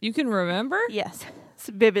 I was... You can remember? Yes,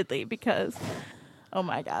 vividly, because, oh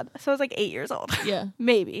my God. So I was like 8 years old. Yeah.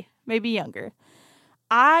 Maybe younger.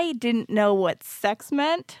 I didn't know what sex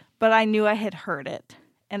meant, but I knew I had heard it.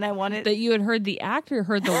 and I wanted That you had heard the act or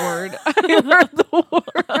heard the word? I heard the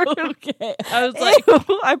word. Okay. I was like,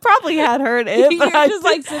 Ew, I probably had heard it, you're but I just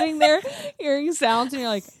like sitting there hearing sounds and you're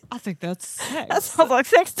like, I think that's sex. that sounds like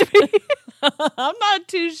sex to me. I'm not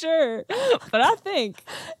too sure, but I think.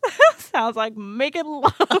 Sounds like making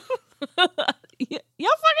love. Y'all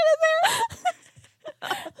fucking in there?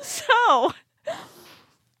 So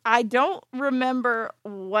I don't remember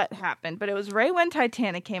what happened, but it was right when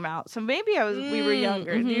Titanic came out. So maybe we were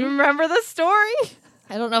younger. Do you remember the story?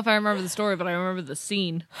 I don't know if I remember the story, but I remember the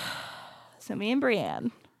scene. So me and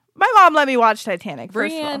Brienne. My mom let me watch Titanic.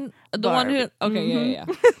 First Brienne, of the all. one who. Barb. Okay, yeah.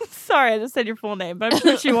 Sorry, I just said your full name, but I'm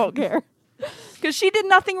sure she won't care. Because she did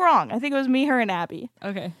nothing wrong. I think it was me, her, and Abby.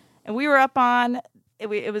 Okay. And we were up on, it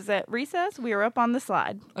was at recess. We were up on the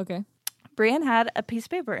slide. Okay. Brienne had a piece of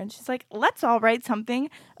paper, and she's like, let's all write something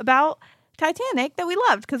about Titanic that we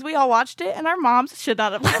loved, because we all watched it, and our moms should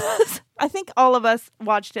not have let us. I think all of us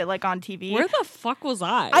watched it, like, on TV. Where the fuck was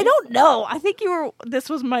I? I don't know. I think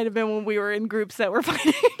might have been when we were in groups that were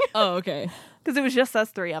fighting. Oh, okay. Because it was just us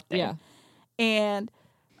three up there. Yeah. And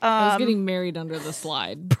I was getting married under the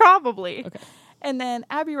slide. probably. Okay. And then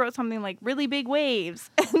Abby wrote something like really big waves.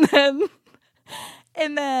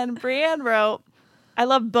 And then Brienne wrote, I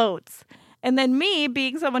love boats. And then me,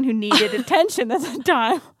 being someone who needed attention at the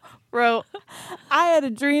time, wrote, I had a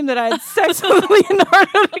dream that I had sex with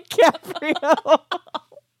Leonardo DiCaprio.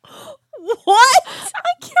 What?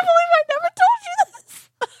 I can't believe I never told you this.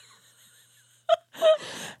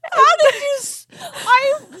 How did you?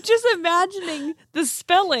 I'm just imagining the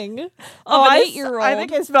spelling of an 8-year-old. I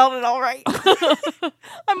think I spelled it all right.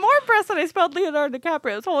 I'm more impressed that I spelled Leonardo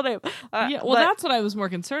DiCaprio's whole name. Yeah, well, that's what I was more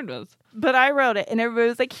concerned with. But I wrote it, and everybody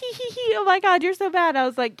was like, hee, hee, hee, oh my God, you're so bad. I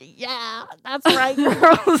was like, yeah, that's right,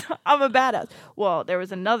 girls. I'm a badass. Well, there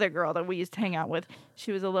was another girl that we used to hang out with.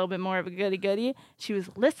 She was a little bit more of a goody-goody. She was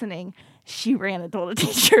listening. She ran and told a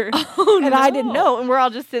teacher. And I didn't know. And we're all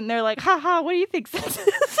just sitting there like, ha, what do you think sex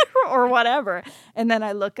is? Or whatever. And then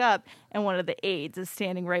I look up, and one of the aides is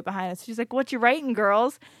standing right behind us. She's like, what you writing,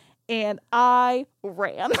 girls? And I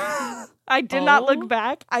ran. I did not look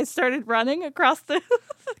back. I started running across the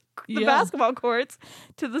basketball courts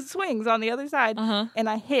to the swings on the other side. And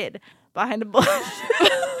I hid behind a bush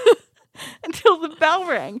until the bell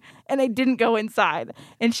rang. And I didn't go inside.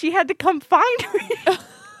 And she had to come find me.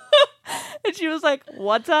 And she was like,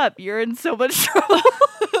 what's up? You're in so much trouble.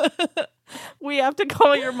 We have to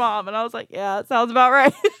call your mom. And I was like, yeah, that sounds about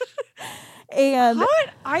right. And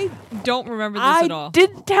I don't remember this at all. I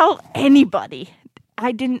didn't tell anybody.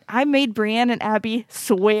 I made Brienne and Abby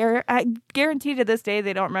swear. I guarantee to this day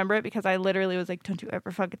they don't remember it, because I literally was like, don't you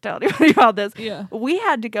ever fucking tell anybody about this. Yeah. We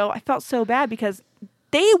had to go. I felt so bad because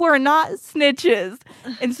they were not snitches.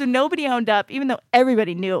 And so nobody owned up, even though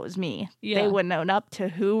everybody knew it was me. Yeah. They wouldn't own up to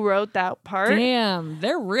who wrote that part. Damn,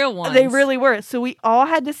 they're real ones. They really were. So we all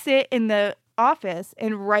had to sit in the office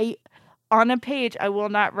and write on a page, I will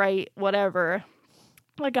not write whatever,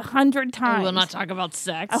 like 100 times. I will not talk about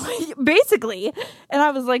sex. Basically. And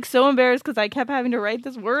I was like so embarrassed because I kept having to write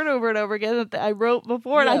this word over and over again that I wrote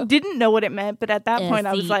before. And I didn't know what it meant. But at that point,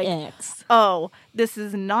 I was like, oh, this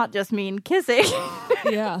is not just mean kissing.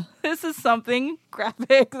 Yeah. This is something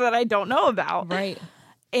graphic that I don't know about. Right.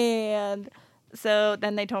 And so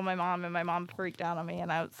then they told my mom, and my mom freaked out on me. And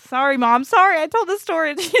I was, sorry, Mom. Sorry, I told this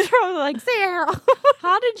story. And she's probably like, Sarah.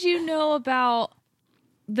 How did you know about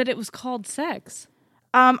that it was called sex?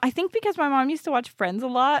 I think because my mom used to watch Friends a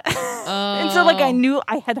lot. And so, like, I knew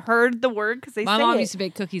I had heard the word because they My say mom it. used to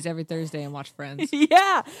bake cookies every Thursday and watch Friends.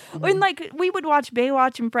 Yeah. And, like, we would watch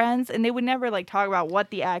Baywatch and Friends, and they would never, like, talk about what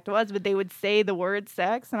the act was, but they would say the word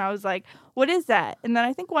sex. And I was like, what is that? And then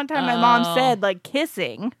I think one time my mom said, like,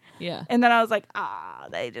 kissing. Yeah. And then I was like,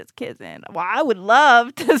 they just kissing. Well, I would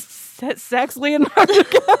love to sex Leonardo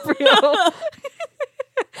DiCaprio.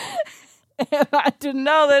 And I didn't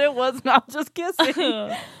know that it was not just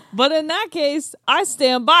kissing. But in that case, I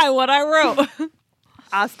stand by what I wrote.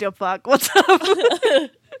 I still fuck. What's up?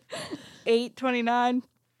 8:29.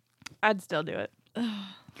 I'd still do it.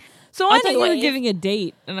 So I thought you anyway, were giving a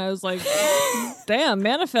date, and I was like, damn,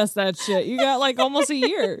 manifest that shit. You got like almost a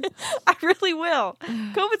year. I really will.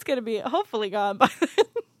 COVID's going to be hopefully gone by then.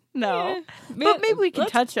 No. Yeah. But maybe we can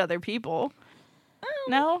touch other people.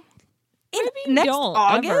 No? Maybe Next don't,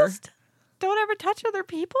 August? ever. Don't ever touch other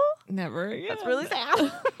people? Never again. That's really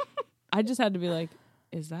sad. I just had to be like,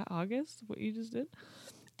 is that August, what you just did?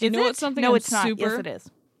 Do you Is know it? what's something No, I'm it's not. super... Yes, it is.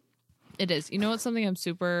 It is. You know what's something I'm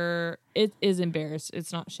super... It is embarrassed.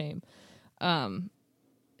 It's not shame. To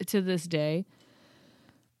this day,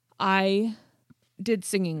 I did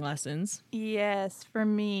singing lessons. Yes, for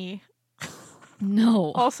me.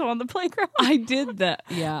 No. Also on the playground? I did that.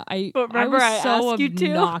 Yeah. But remember was I so asked you to?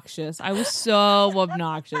 obnoxious. I was so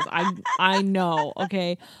obnoxious. I know.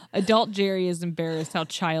 Okay. Adult Jerry is embarrassed how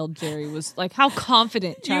child Jerry was, like how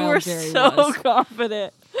confident You child were Jerry so was.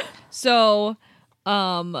 confident. So,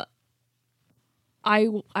 I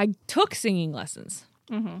took singing lessons,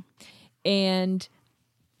 and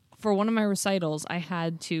for one of my recitals, I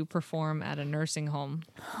had to perform at a nursing home,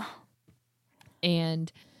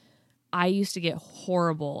 and I used to get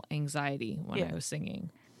horrible anxiety when I was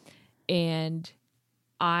singing, and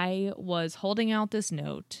I was holding out this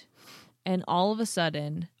note, and all of a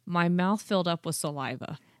sudden, my mouth filled up with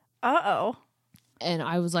saliva. Uh-oh. And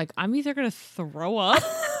I was like, I'm either going to throw up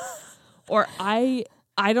or I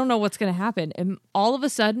don't know what's going to happen. And all of a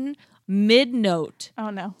sudden, mid-note,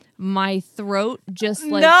 Oh, no. my throat just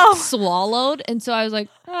like No. swallowed. And so I was like,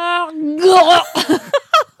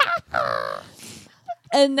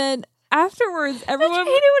 and then afterwards, everyone... I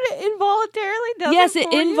hate it when it involuntarily does Yes, it it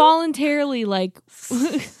for you. involuntarily like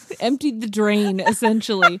emptied the drain,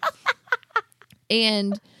 essentially.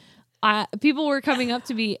 And people were coming up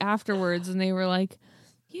to me afterwards, and they were like,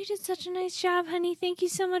 "You did such a nice job, honey. Thank you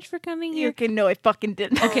so much for coming here." Okay, no, I fucking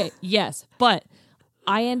didn't. Okay, yes, but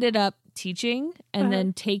I ended up teaching and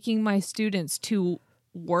then taking my students to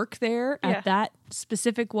work there at that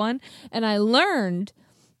specific one, and I learned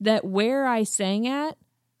that where I sang at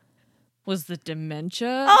was the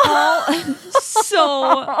dementia hall.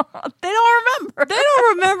 So They don't remember. they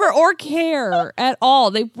don't remember or care at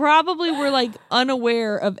all. They probably were like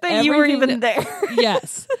unaware of that you were everything even that- there.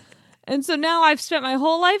 Yes. And so now I've spent my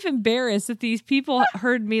whole life embarrassed that these people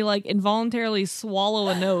heard me like involuntarily swallow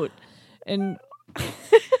a note, and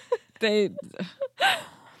they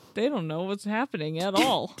don't know what's happening at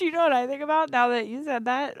all. Do you know what I think about now that you said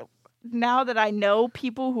that? Now that I know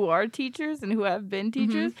people who are teachers and who have been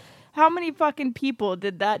teachers, how many fucking people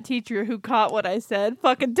did that teacher who caught what I said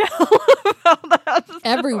fucking tell about that story?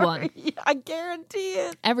 Everyone. Yeah, I guarantee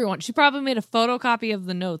it. Everyone. She probably made a photocopy of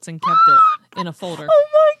the notes and kept it in a folder. Oh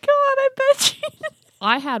my god, I bet she did.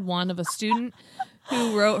 I had one of a student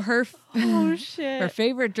who wrote her Oh shit. her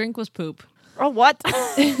favorite drink was poop. Oh, what?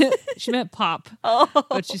 She meant pop, Oh,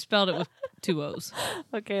 but she spelled it with 2 O's.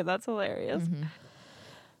 okay, that's hilarious.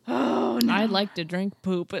 Oh, no. I like to drink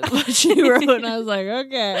poop is what she wrote, and I was like,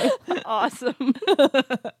 okay. Awesome.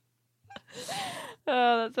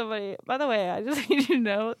 Oh, that's so funny. By the way, I just need you to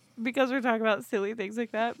know, because we're talking about silly things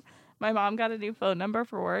like that, my mom got a new phone number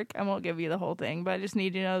for work. I won't give you the whole thing, but I just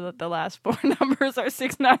need you to know that the last 4 numbers are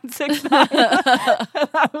 6969. And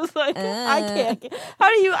I was like, I can't.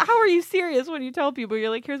 How are you serious when you tell people? You're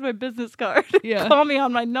like, here's my business card. Yeah. Call me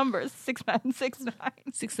on my numbers, 6969.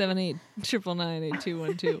 678 999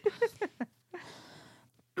 8212.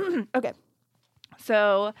 Okay.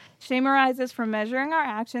 So, shame arises from measuring our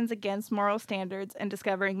actions against moral standards and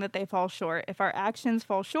discovering that they fall short. If our actions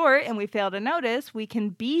fall short and we fail to notice, we can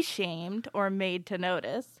be shamed or made to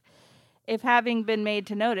notice. If having been made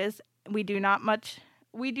to notice, we do not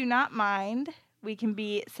mind, we can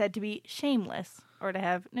be said to be shameless or to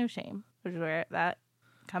have no shame, which is where that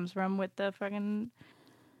comes from with the fucking,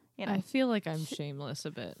 I feel like I'm shameless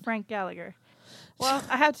a bit. Frank Gallagher. Well,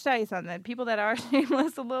 I have to tell you something. People that are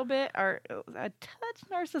shameless a little bit are a touch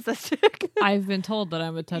narcissistic. I've been told that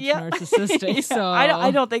I'm a touch Yeah. narcissistic, Yeah. so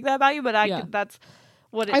I don't think that about you, but Yeah. that's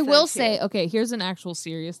what it I says will here. say, okay, here's an actual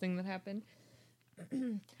serious thing that happened.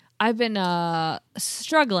 I've been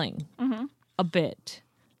struggling a bit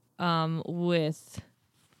with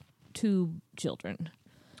 2 children.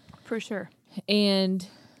 For sure. And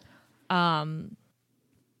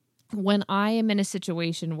when I am in a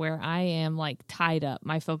situation where I am like tied up,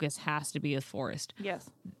 my focus has to be with Forrest. Yes.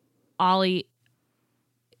 Ollie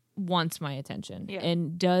wants my attention Yeah.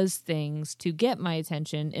 and does things to get my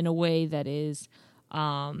attention in a way that is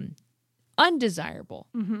undesirable.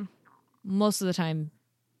 Mm-hmm. Most of the time,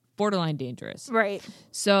 borderline dangerous. Right.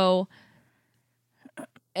 So,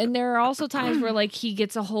 and there are also times where like he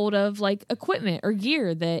gets a hold of like equipment or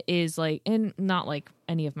gear that is like, and not like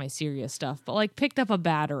any of my serious stuff, but like picked up a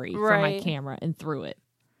battery from my Right. camera and threw it.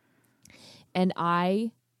 And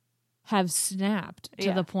I have snapped to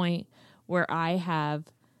Yeah. the point where I have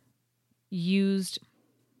used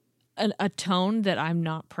a tone that I'm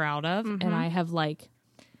not proud of. And I have like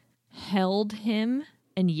held him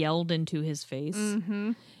and yelled into his face.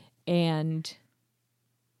 Mm-hmm. And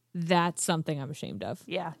that's something I'm ashamed of.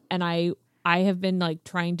 Yeah. And I have been like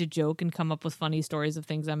trying to joke and come up with funny stories of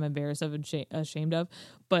things I'm embarrassed of and ashamed of,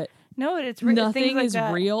 but No, it's real. nothing is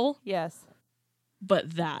that. real. Yes.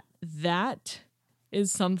 But that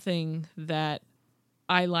is something that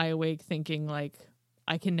I lie awake thinking like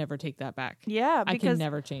I can never take that back. Yeah, I because can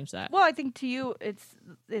never change that. well, I think to you it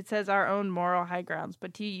says our own moral high grounds,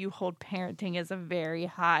 but to you hold parenting as a very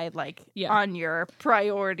high, like on your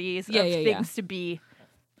priorities of things to be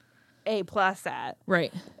A+ at.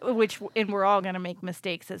 Right. And we're all gonna make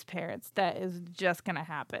mistakes as parents. That is just gonna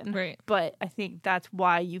happen. Right. But I think that's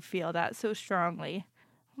why you feel that so strongly.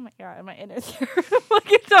 Oh my God, my inner therapist.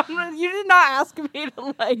 You did not ask me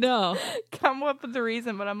to no come up with the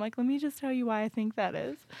reason, but I'm like, let me just tell you why I think that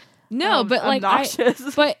is. No, but like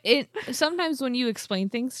obnoxious. but it sometimes when you explain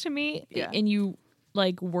things to me and you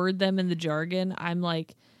like word them in the jargon, I'm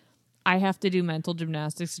like, I have to do mental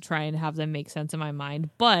gymnastics to try and have them make sense in my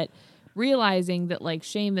mind. But realizing that like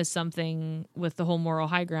shame is something with the whole moral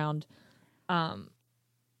high ground,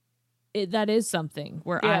 that is something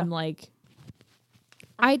where I'm like,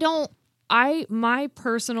 my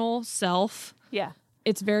personal self,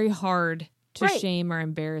 it's very hard to shame or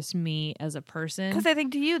embarrass me as a person. Because I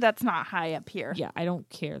think to you, that's not high up here. Yeah, I don't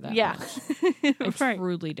care that much. I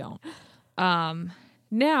truly don't.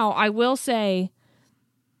 Now, I will say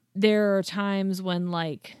there are times when,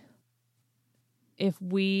 like, if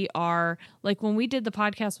we are, like, when we did the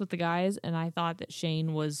podcast with the guys and I thought that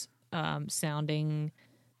Shane was sounding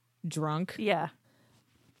drunk. Yeah.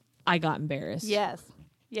 I got embarrassed. Yes.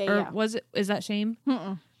 Is that shame?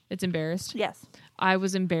 Mm-mm. It's embarrassed? Yes. I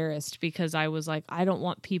was embarrassed because I was like, I don't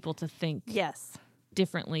want people to think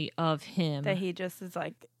differently of him. That he just is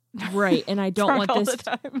like... Right, and I don't want all this... the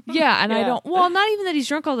time. Yeah, and I don't... Well, not even that he's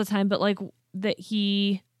drunk all the time, but like that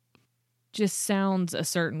he just sounds a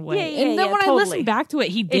certain way. And then when I listened back to it,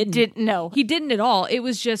 he didn't. He didn't at all. It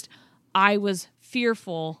was just, I was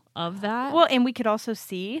fearful of that. Well, and we could also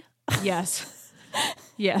see... Yes.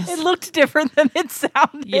 Yes. It looked different than it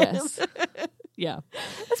sounded. Yes. Yeah.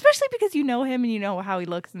 Especially because you know him and you know how he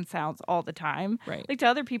looks and sounds all the time. Right. Like to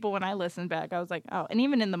other people, when I listened back, I was like, oh, and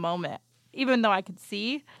even in the moment, even though I could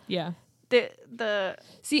see. Yeah. The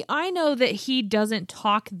See, I know that he doesn't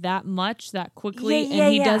talk that much that quickly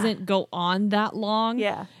and he doesn't go on that long.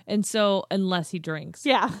 Yeah. And so unless he drinks.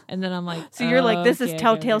 Yeah. And then I'm like, so you're like, this is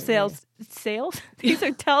telltale sales. These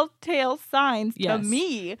are telltale signs to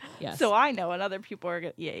me. Yes. So I know, and other people are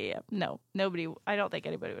gonna No, nobody, I don't think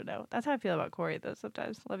anybody would know. That's how I feel about Corey though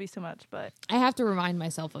sometimes. Love you so much, but I have to remind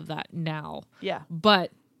myself of that now. Yeah.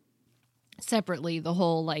 But separately, the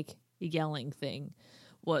whole like yelling thing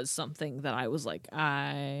was something that I was like,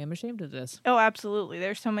 I am ashamed of this. Oh, absolutely.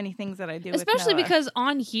 There's so many things that I do. Especially with Noah. because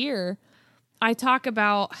on here, I talk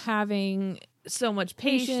about having so much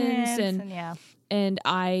patience and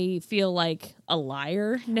I feel like a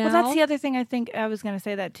liar now. Well, that's the other thing I think I was going to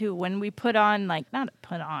say that too. When we put on, like, not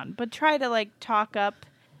put on, but try to like talk up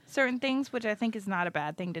certain things, which I think is not a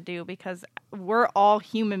bad thing to do because we're all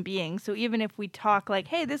human beings. So even if we talk like,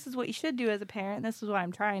 hey, this is what you should do as a parent, this is what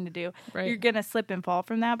I'm trying to do, you're going to slip and fall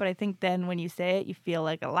from that. But I think then when you say it, you feel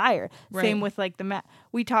like a liar. Right. Same with like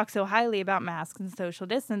we talk so highly about masks and social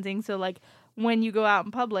distancing. So like when you go out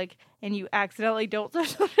in public and you accidentally don't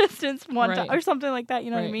social distance one time or something like that,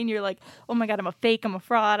 you know what I mean? You're like, oh my God, I'm a fake, I'm a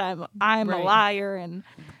fraud, I'm a liar. And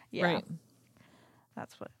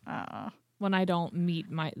that's what, when I don't meet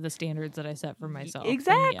the standards that I set for myself.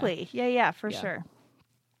 Exactly. Yeah, for sure.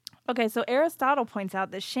 Okay, so Aristotle points out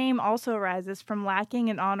that shame also arises from lacking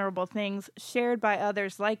in honorable things shared by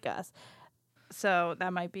others like us. So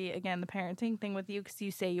that might be, again, the parenting thing with you, because you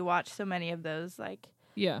say you watch so many of those, like...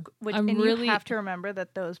 Yeah. You have to remember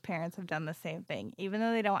that those parents have done the same thing. Even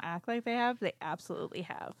though they don't act like they have, they absolutely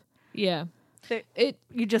have. Yeah.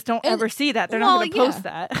 You just don't ever see that. They're not going to post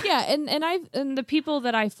that. Yeah, and the people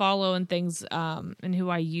that I follow and things and who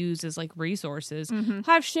I use as like resources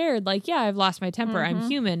have shared like, yeah, I've lost my temper. I'm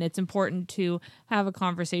human. It's important to have a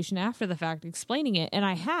conversation after the fact explaining it, and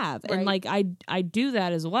I have. And like I do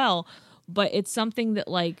that as well, but it's something that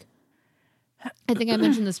like I think I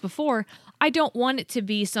mentioned this before. I don't want it to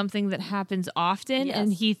be something that happens often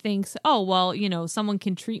and he thinks, oh, well, you know, someone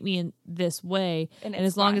can treat me in this way. And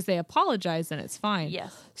as long as they apologize, then it's fine.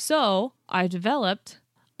 Yes. So I developed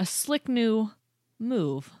a slick new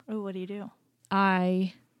move. Oh, what do you do?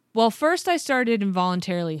 First I started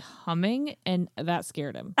involuntarily humming and that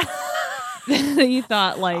scared him. He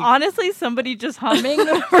thought like... Honestly, somebody just humming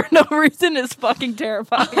for no reason is fucking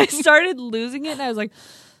terrifying. I started losing it and I was like...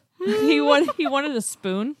 He wanted a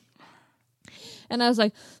spoon, and I was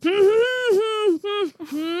like, and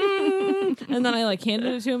then I like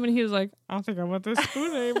handed it to him, and he was like, I don't think I want this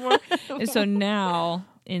spoon anymore. And so now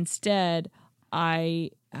instead,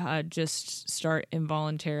 I just start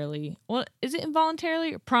involuntarily. Well, is it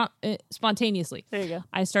involuntarily or spontaneously? There you go.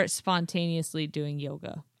 I start spontaneously doing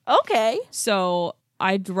yoga. Okay. So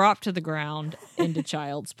I drop to the ground into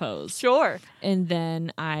child's pose. Sure. And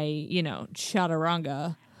then I,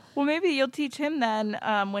 chaturanga. Well, maybe you'll teach him then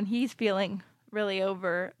when he's feeling really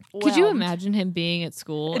overwhelmed. Could you imagine him being at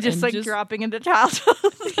school Just and dropping into child's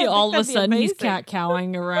pose? all of a sudden he's amazing.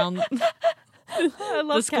 cat-cowing around I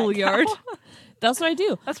love the schoolyard? cat-cow. That's what I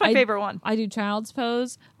do. That's my favorite one. I do child's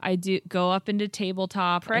pose. I do go up into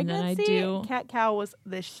tabletop, Pregnancy, and then I do cat-cow was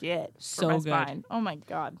the shit So for my good. spine. Oh my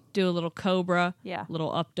God. do a little cobra, Yeah.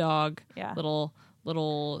 little up dog, Yeah. little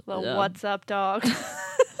What's up, dog?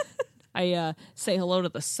 I say hello to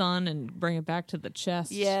the sun and bring it back to the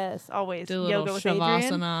chest. Yes, always. Do a Yoga little with Adrian.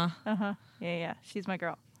 shavasana. Uh-huh. Yeah. She's my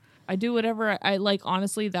girl. I do whatever I like.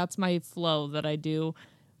 Honestly, that's my flow that I do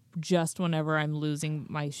just whenever I'm losing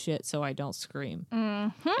my shit so I don't scream.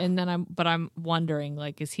 Mm-hmm. And then I'm wondering,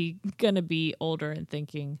 like, is he gonna be older and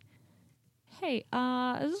thinking, hey,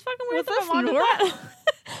 is this fucking weird Was that my this mom did that?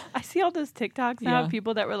 I see all those TikToks now Yeah. of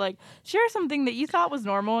people that were like, share something that you thought was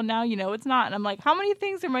normal and now you know it's not. And I'm like, how many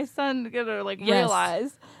things are my son gonna Yes.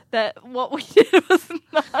 realize that what we did was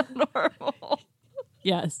not normal?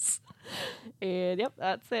 Yes. And yep,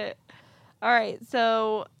 that's it. All right,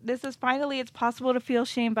 so this is finally, it's possible to feel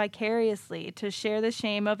shame vicariously, to share the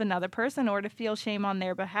shame of another person or to feel shame on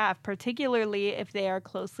their behalf, particularly if they are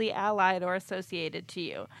closely allied or associated to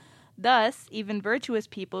you. Thus, even virtuous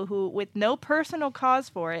people who, with no personal cause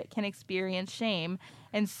for it, can experience shame,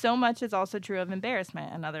 and so much is also true of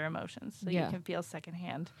embarrassment and other emotions, so Yeah. you can feel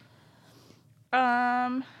secondhand.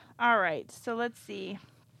 All right, so let's see.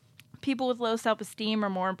 People with low self-esteem are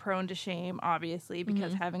more prone to shame, obviously,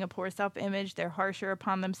 because having a poor self-image, they're harsher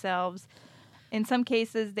upon themselves. In some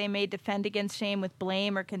cases, they may defend against shame with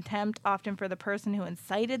blame or contempt, often for the person who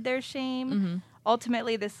incited their shame.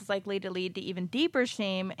 Ultimately, this is likely to lead to even deeper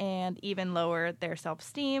shame and even lower their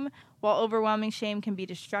self-esteem. While overwhelming shame can be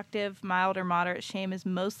destructive, mild or moderate shame is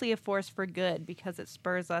mostly a force for good because it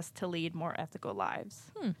spurs us to lead more ethical lives.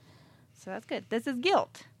 So that's good. This is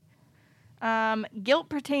guilt. Guilt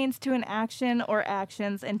pertains to an action or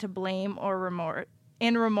actions and to blame or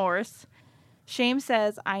remorse. Shame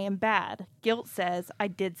says, I am bad. Guilt says, I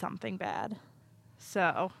did something bad.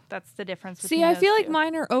 So that's the difference between See, I those feel like two.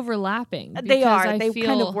 mine are overlapping. They because are. I They feel,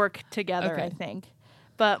 kind of work together, I Okay. think.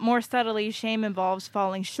 But more subtly, shame involves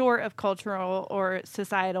falling short of cultural or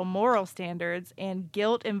societal moral standards, and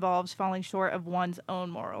guilt involves falling short of one's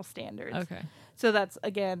own moral standards. Okay. So that's,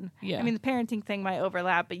 again, Yeah. I mean, the parenting thing might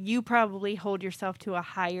overlap, but you probably hold yourself to a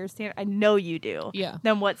higher standard. I know you do. Yeah.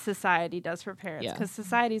 Than what society does for parents. Yeah. Because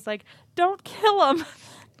society's like, don't kill them.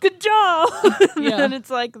 Good job. Yeah. And it's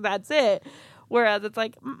like, that's it. Whereas it's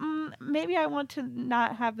like, maybe I want to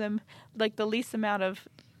not have them, like, the least amount of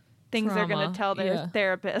things they're going Trauma. to tell their Yeah.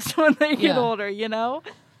 therapist when they get Yeah. older, you know?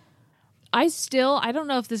 I don't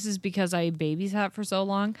know if this is because I babysat for so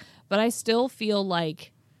long, but I still feel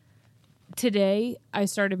like today I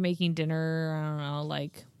started making dinner, I don't know,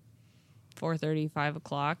 like 4:30, 5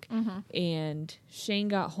 o'clock. And Shane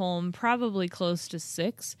got home probably close to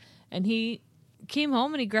 6. And he came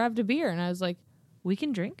home and he grabbed a beer. And I was like, we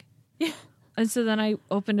can drink? Yeah. And so then I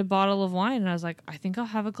opened a bottle of wine and I was like, I think I'll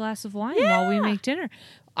have a glass of wine while we make dinner.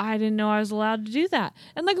 I didn't know I was allowed to do that.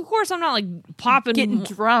 And like, of course, I'm not like popping. Getting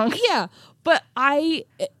drunk. Yeah. But I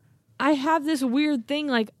have this weird thing.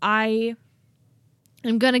 Like, I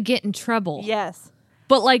am going to get in trouble. Yes.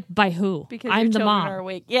 But like, by who? Because I'm your the children mom. are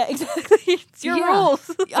awake. Yeah, exactly. It's your Yeah.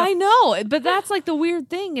 rules. I know, but that's like the weird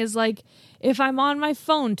thing is like if I'm on my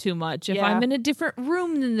phone too much, if Yeah. I'm in a different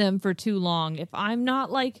room than them for too long, if I'm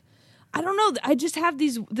not like, I don't know, I just have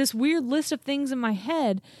this weird list of things in my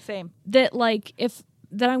head Same. that like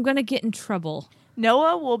that I'm gonna get in trouble.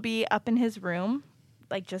 Noah will be up in his room,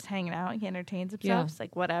 like just hanging out. He entertains himself. Yeah. It's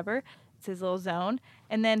like whatever. It's his little zone.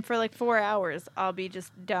 And then for like 4 hours, I'll be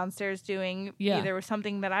just downstairs doing Yeah. either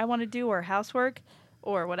something that I want to do or housework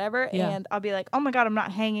or whatever. Yeah. And I'll be like, oh my God, I'm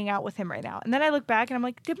not hanging out with him right now. And then I look back and I'm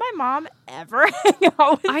like, did my mom ever hang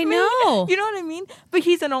out with I me? know. You know what I mean? But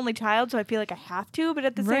he's an only child, so I feel like I have to. But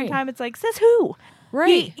at the same Right. time, it's like, says who?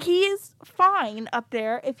 Right. He is fine up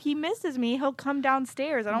there. If he misses me, he'll come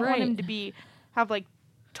downstairs. I don't want him Right. to have like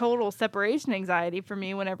total separation anxiety for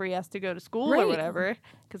me whenever he has to go to school or Right. whatever,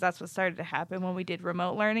 because that's what started to happen when we did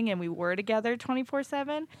remote learning and we were together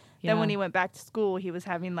 24/7. Yeah. Then when he went back to school, he was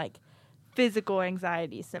having like physical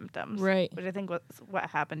anxiety symptoms, Right. which I think was what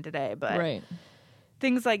happened today. But Right.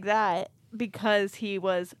 things like that, because he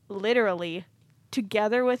was literally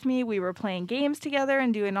together with me. We were playing games together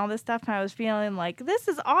and doing all this stuff, and I was feeling like this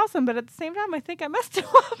is awesome, but at the same time I think I messed him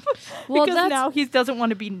up Well, because that's- now he doesn't want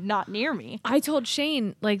to be not near me. I told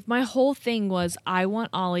Shane, like, my whole thing was I want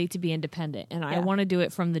Ollie to be independent and I Yeah. want to do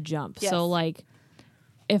it from the jump. Yes. So, like,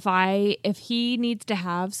 if he needs to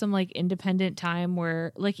have some like independent time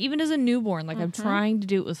where like even as a newborn, like I'm trying to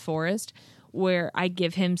do it with Forrest, where I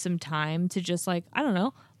give him some time to just like, I don't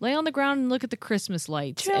know, lay on the ground and look at the Christmas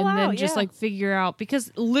lights Chill and then out, just yeah. like figure out,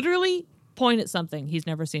 because literally point at something. He's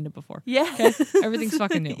never seen it before. Yeah. Okay? Everything's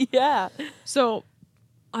fucking new. Yeah. So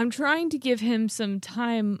I'm trying to give him some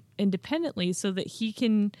time independently so that he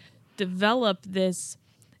can develop this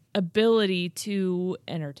ability to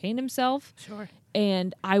entertain himself. Sure.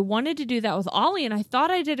 And I wanted to do that with Ollie, and I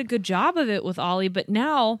thought I did a good job of it with Ollie, but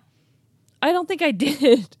now I don't think I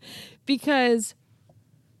did, because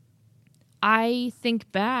I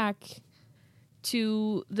think back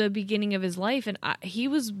to the beginning of his life, and he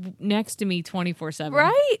was next to me 24/7.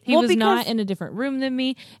 Right. He Well, was not because- in a different room than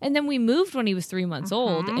me. And then we moved when he was 3 months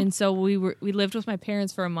old, and so we lived with my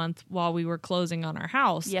parents for a month while we were closing on our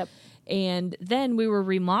house. Yep. And then we were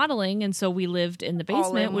remodeling, and so we lived in the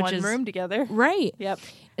basement, All in which one is room together. right. Yep.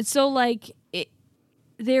 And so like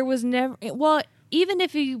there was never, well, even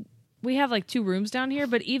if we have like 2 rooms down here,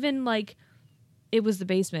 but even like it was the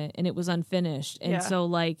basement and it was unfinished. And Yeah. so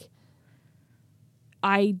like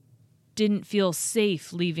I didn't feel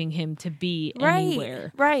safe leaving him to be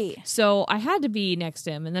anywhere. Right. So I had to be next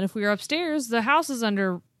to him. And then if we were upstairs, the house is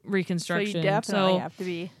under So reconstruction. you definitely have to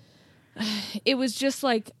be. It was just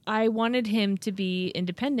like I wanted him to be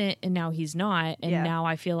independent, and now he's not. And Yeah. now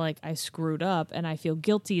I feel like I screwed up, and I feel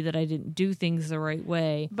guilty that I didn't do things the right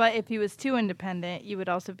way. But if he was too independent, you would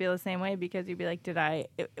also feel the same way, because you'd be like,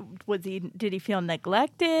 did he feel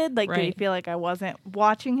neglected? Like, did he Right. feel like I wasn't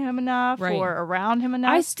watching him enough Right. or around him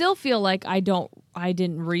enough? I still feel like I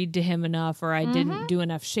didn't read to him enough, or I didn't do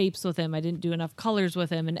enough shapes with him. I didn't do enough colors with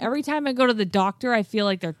him. And every time I go to the doctor, I feel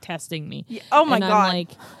like they're testing me. Yeah. Oh my and God. I'm like,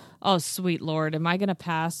 oh, sweet Lord, am I going to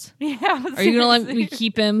pass? Yeah. Are you going to let me seriously.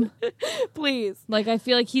 keep him? Please. Like, I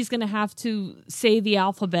feel like he's going to have to say the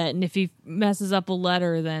alphabet, and if he messes up a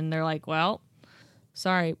letter, then they're like, well,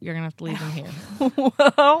 sorry, you're going to have to leave him here.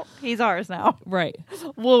 Well, he's ours now. Right.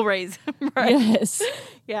 We'll raise him, right? Yes.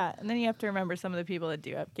 Yeah, and then you have to remember some of the people that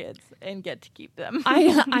do have kids and get to keep them.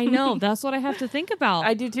 I know. That's what I have to think about.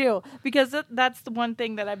 I do too, because that's the one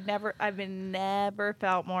thing that I've never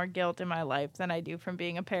felt more guilt in my life than I do from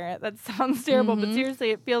being a parent. That sounds terrible, but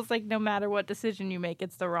seriously, it feels like no matter what decision you make,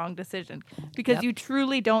 it's the wrong decision, because you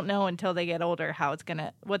truly don't know until they get older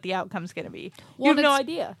what the outcome's gonna be. Well, you have no it's-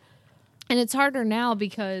 idea. And it's harder now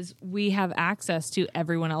because we have access to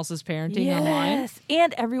everyone else's parenting online.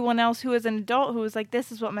 And everyone else who is an adult who is like,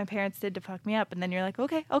 this is what my parents did to fuck me up. And then you're like,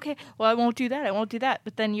 okay, well, I won't do that.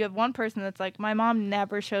 But then you have one person that's like, my mom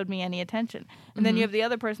never showed me any attention. And then you have the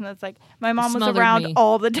other person that's like, my mom was Smothered around me.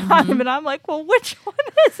 all the time. And I'm like, well, which one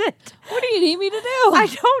is it? What do you need me to do? I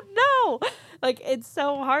don't know. Like, it's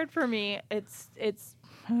so hard for me. It's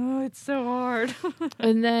so hard.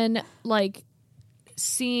 And then like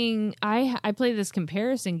seeing I play this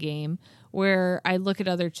comparison game where I look at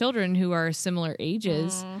other children who are similar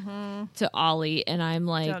ages to Ollie, and I'm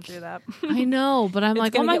like, Don't do that. I know, but I'm It's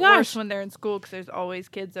like, gonna oh my get gosh. worse when they're in school, because there's always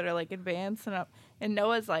kids that are like advanced, and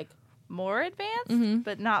Noah's like more advanced,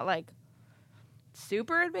 but not like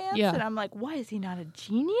super advanced. Yeah. And I'm like, why is he not a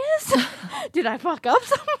genius? Did I fuck up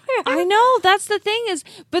somewhere? I know, that's the thing is,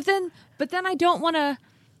 but then I don't want to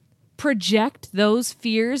project those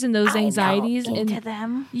fears and those anxieties into and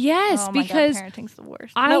them. yes, Oh my because God, parenting's the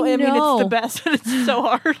worst. I No, I mean, know. it's the best, but it's so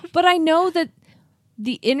hard. but I know that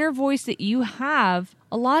the inner voice that you have,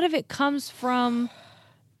 a lot of it comes from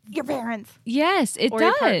Your parents. yes, it Or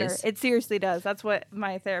your partner. does. It seriously does. That's what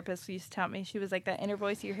my therapist used to tell me. She was like, that inner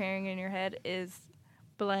voice you're hearing in your head is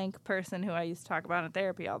blank person who I used to talk about in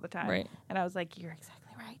therapy all the time. Right. And I was like, you're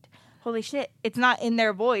exactly right. Holy shit. It's not in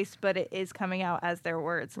their voice, but it is coming out as their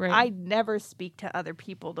words. Right. I never speak to other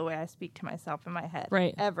people the way I speak to myself in my head.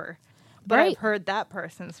 Right. Ever. But Right. I've heard that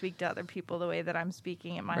person speak to other people the way that I'm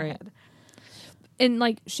speaking in my Right. head. And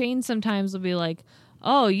like Shane sometimes will be like,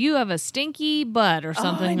 "Oh, you have a stinky butt" or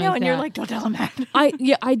something I know, like and that. you're like, don't tell him that.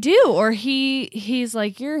 I do. Or he's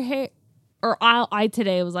like, your hair, or I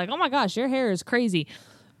today was like, oh my gosh, your hair is crazy.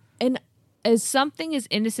 And as something as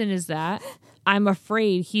innocent as that, I'm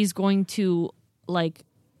afraid he's going to like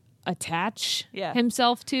attach Yeah.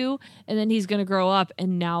 himself to, and then he's going to grow up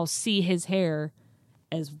and now see his hair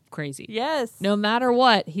as crazy. Yes. No matter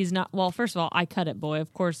what, he's not. Well, first of all, I cut it, boy.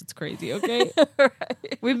 Of course, it's crazy. Okay,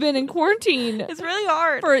 We've been in quarantine. It's really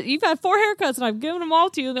hard. You've had 4 haircuts, and I've given them all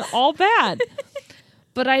to you, and they're all bad.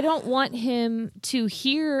 But I don't want him to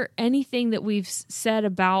hear anything that we've said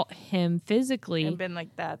about him physically. And been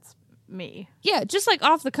like, that's me. Yeah, just like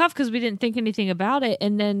off the cuff because we didn't think anything about it,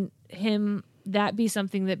 and then that be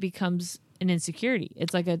something that becomes an insecurity.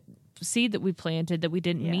 It's like a seed that we planted that we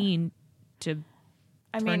didn't mean to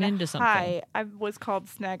turn into something. I was called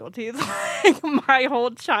Snaggletooth like my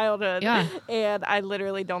whole childhood. Yeah. And I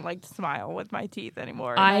literally don't like to smile with my teeth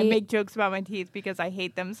anymore. And I make jokes about my teeth because I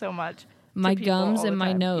hate them so much. My gums and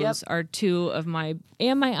my nose are two of my,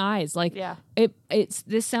 and my eyes. Like,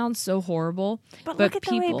 this sounds so horrible. But look at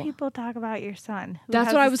the way people talk about your son.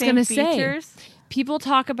 That's what I was going to say. People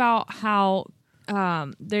talk about how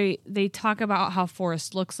they talk about how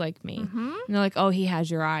Forrest looks like me. Mm-hmm. And they're like, oh, he has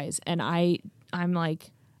your eyes. And I'm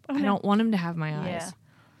like, I don't want him to have my eyes.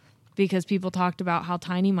 Because people talked about how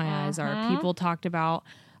tiny my eyes are. People talked about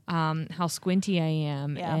how squinty I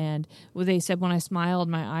am. Yeah. And they said when I smiled,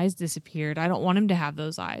 my eyes disappeared. I don't want him to have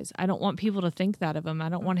those eyes. I don't want people to think that of him. I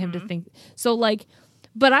don't want him to think. So, like,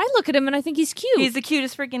 but I look at him and I think he's cute. He's the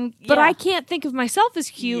cutest freaking. But I can't think of myself as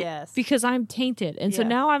cute because I'm tainted. And so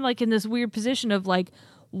now I'm like in this weird position of like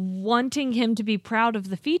wanting him to be proud of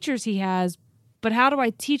the features he has. But how do I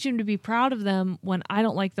teach him to be proud of them when I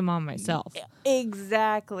don't like them on myself?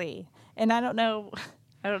 Exactly. And I don't know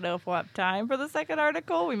if we'll have time for the second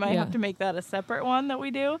article. We might have to make that a separate one that we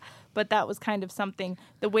do. But that was kind of something,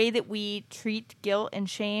 the way that we treat guilt and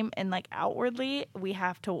shame and like outwardly, we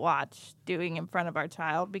have to watch doing in front of our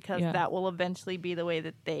child because that will eventually be the way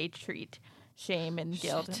that they treat shame and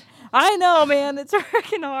guilt. I know, man. It's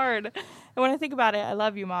freaking hard. And when I think about it, I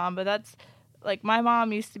love you, Mom. But that's like my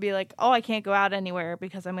mom used to be like, oh, I can't go out anywhere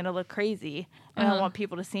because I'm going to look crazy. And I don't want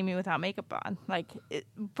people to see me without makeup on. Like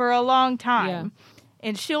for a long time. Yeah.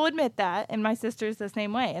 And she'll admit that, and my sister's the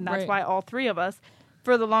same way, and that's why all three of us,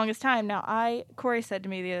 for the longest time. Now, Corey said to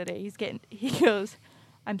me the other day, he goes,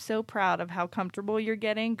 I'm so proud of how comfortable you're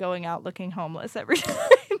getting going out looking homeless every day.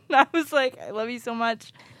 And I was like, I love you so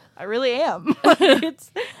much. I really am.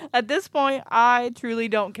 It's at this point, I truly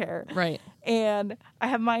don't care. Right. And I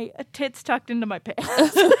have my tits tucked into my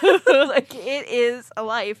pants. Like, it is a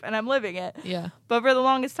life, and I'm living it. Yeah. But for the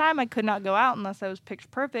longest time, I could not go out unless I was picture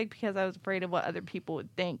perfect because I was afraid of what other people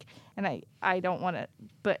would think. And I don't want to,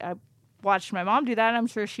 but I watched my mom do that, and I'm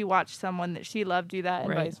sure she watched someone that she loved do that,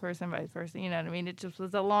 and vice versa, and vice versa. You know what I mean? It just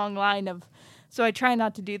was a long line of, so I try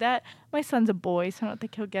not to do that. My son's a boy, so I don't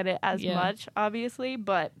think he'll get it as much, obviously,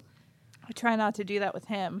 but I try not to do that with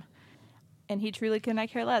him. And he truly could not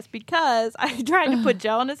care less because I tried to put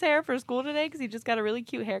gel in his hair for school today because he just got a really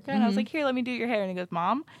cute haircut. Mm-hmm. And I was like, here, let me do your hair. And he goes,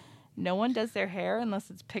 Mom, no one does their hair unless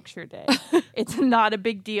it's picture day. It's not a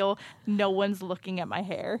big deal. No one's looking at my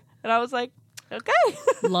hair. And I was like, okay.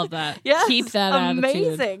 Love that. Yes, keep that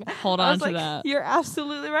amazing. Attitude. Hold on to like, that. You're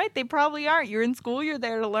absolutely right. They probably aren't. You're in school. You're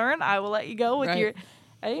there to learn. I will let you go with your...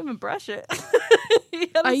 I didn't even brush it.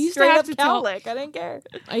 I used to have to cowlick. I didn't care.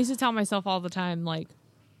 I used to tell myself all the time, like,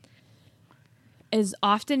 as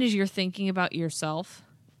often as you're thinking about yourself,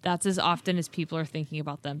 that's as often as people are thinking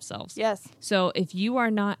about themselves. Yes. So if you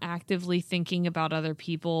are not actively thinking about other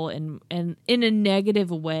people and in a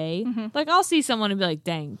negative way, like I'll see someone and be like,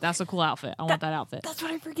 dang, that's a cool outfit. I want that outfit. That's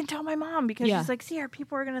what I freaking tell my mom because she's like, see, our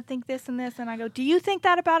people are going to think this and this. And I go, do you think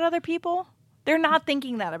that about other people? They're not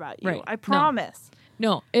thinking that about you. Right. I promise.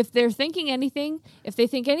 No, if they're thinking anything,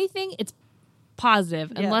 it's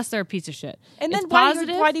positive, unless they're a piece of shit. And then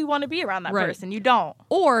why do you want to be around that person? You don't.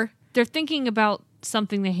 Or they're thinking about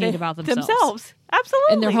something they hate about themselves.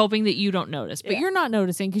 Absolutely. And they're hoping that you don't notice. But you're not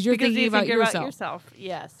noticing because you're thinking about yourself.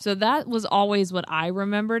 Yes. So that was always what I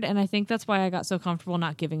remembered, and I think that's why I got so comfortable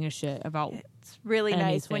not giving a shit about It's really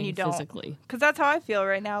nice when you don't. Physically. Because that's how I feel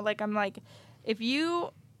right now. Like, I'm like, if you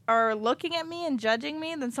are looking at me and judging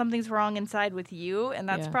me, then something's wrong inside with you, and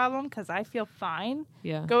that's a problem because I feel fine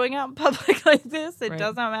going out in public like this. It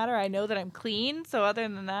does not matter. I know that I'm clean, so other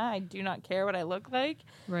than that, I do not care what I look like.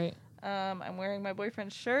 Right. I'm wearing my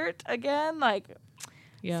boyfriend's shirt again, like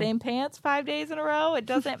same pants 5 days in a row. It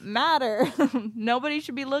doesn't matter. Nobody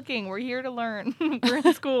should be looking. We're here to learn. We're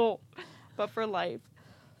in school, but for life.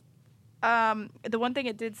 The one thing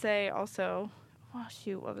it did say also... Oh,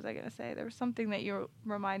 shoot, what was I going to say? There was something that you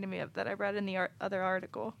reminded me of that I read in the other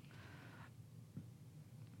article.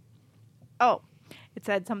 Oh, it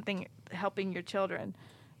said something helping your children.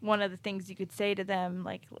 One of the things you could say to them,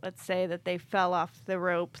 like, let's say that they fell off the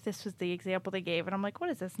rope. This was the example they gave. And I'm like, what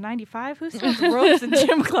is this, 95? Who starts ropes in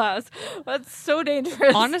gym class? That's so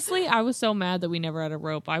dangerous. Honestly, I was so mad that we never had a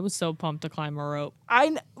rope. I was so pumped to climb a rope.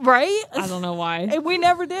 Right? I don't know why. And we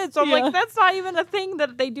never did. So I'm like, that's not even a thing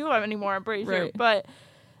that they do anymore, I'm pretty sure. But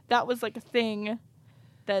that was like a thing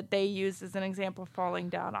that they used as an example of falling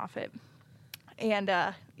down off it. And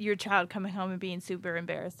your child coming home and being super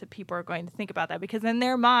embarrassed that people are going to think about that because in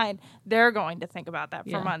their mind, they're going to think about that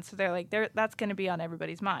for months. So they're like, that's going to be on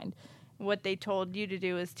everybody's mind. What they told you to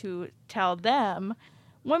do is to tell them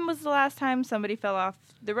When was the last time somebody fell off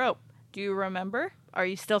the rope? Do you remember? Are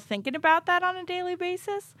you still thinking about that on a daily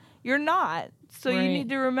basis? You're not. So Right. you need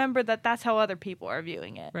to remember that that's how other people are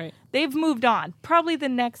viewing it. Right. They've moved on. Probably the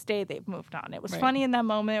next day they've moved on. It was Right. funny in that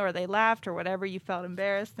moment, or they laughed, or whatever. You felt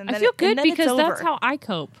embarrassed. And I then feel and good then it's because that's over. how I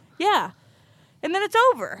cope. Yeah. And then it's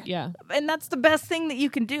over. Yeah. And that's the best thing that you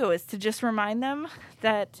can do, is to just remind them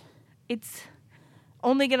that it's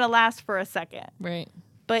only going to last for a second. Right.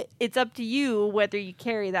 But it's up to you whether you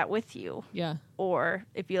carry that with you, Yeah. or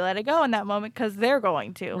if you let it go in that moment, because they're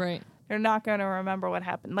going to. Right. They're not going to remember what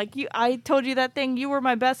happened. Like I told you that thing. You were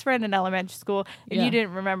my best friend in elementary school, and Yeah. you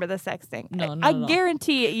didn't remember the sex thing. No, I not at all.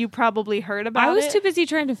 guarantee you probably heard about I was it. too busy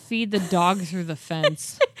trying to feed the dog through the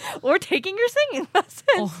fence. Or taking your singing lessons.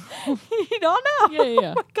 Oh. You don't know. Yeah,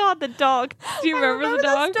 yeah. Oh my God, the dog. Do you I remember the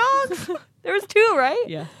dog? those dogs? There was two, right?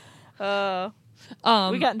 Yeah.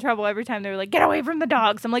 We got in trouble every time they were like, "Get away from the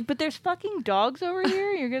dogs." I'm like, "But there's fucking dogs over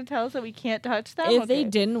here. You're gonna tell us that we can't touch them?" If they Okay.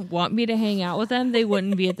 didn't want me to hang out with them, they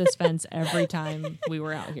wouldn't be at this fence every time we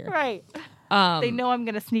were out here. Right. They know I'm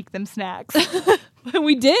gonna sneak them snacks.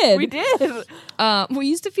 We did. We did. We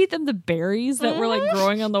used to feed them the berries that were like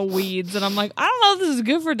growing on the weeds, and I'm like, I don't know if this is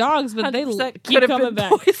good for dogs, but they 100% keep could have coming been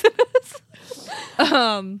back. poisonous.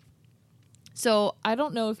 So I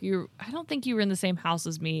don't know if I don't think you were in the same house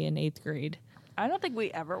as me in 8th grade. I don't think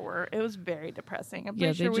we ever were. It was very depressing. I'm Yeah,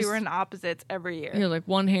 pretty they sure we just- were in opposites every year. You're like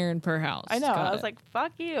one Heron per house. I know. Got I was it. like,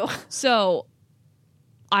 "Fuck you." So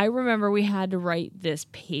I remember we had to write this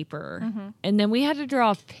paper, and then we had to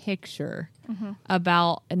draw a picture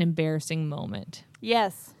about an embarrassing moment.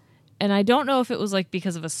 Yes. And I don't know if it was like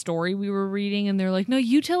because of a story we were reading, and they're like, "No,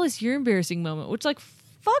 you tell us your embarrassing moment," which like,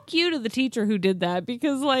 fuck you to the teacher who did that,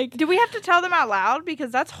 because like, Do we have to tell them out loud?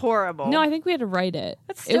 Because that's horrible. no, I think we had to write it.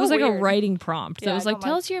 That's It was still like a weird. writing prompt. Yeah, It was I like, don't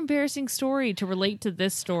tell like- us your embarrassing story to relate to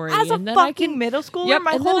this story. As a and then I fucking can, middle schooler, Yep,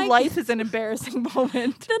 my and then whole I can- life is an embarrassing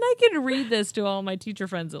moment. then I can read this to all my teacher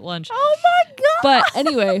friends at lunch. Oh my God. But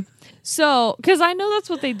anyway, so, because I know that's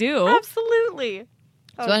what they do. Absolutely.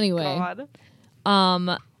 So anyway. God.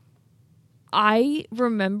 I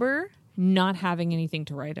remember not having anything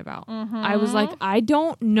to write about. I was like, I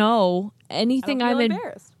don't know anything I don't I'm feel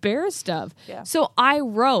embarrassed. embarrassed of. Yeah. So I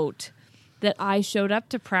wrote that I showed up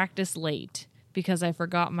to practice late because I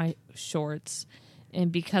forgot my shorts.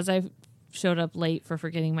 And because I showed up late for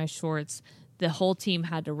forgetting my shorts, the whole team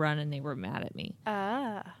had to run and they were mad at me.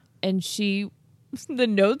 And the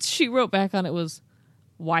notes she wrote back on it was,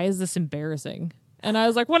 "Why is this embarrassing?" And I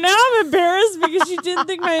was like, well, now I'm embarrassed because you didn't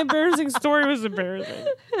think my embarrassing story was embarrassing.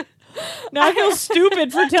 Now I feel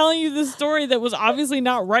stupid for telling you this story that was obviously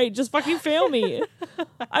not right. Just fucking fail me.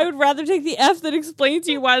 I would rather take the F than explain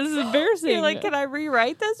to you why this is embarrassing. You're like, can I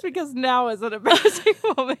rewrite this? Because now is an embarrassing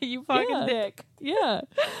moment, you fucking Yeah. dick. Yeah.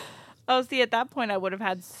 Oh, see, at that point, I would have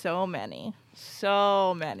had so many.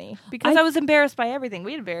 Because I was embarrassed by everything.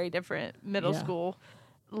 We had very different middle Yeah. school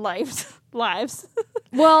lives.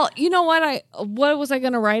 Well, you know what? What was I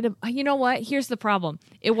going to write? You know what? Here's the problem.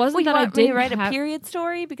 It wasn't Wait, that you I want me to didn't write have a period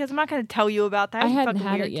story? Because I'm not going to tell you about that. I you hadn't fucking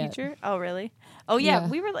had weird it yet. teacher. Oh, really? Oh, yeah. Yeah.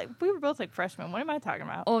 We were both like freshmen. What am I talking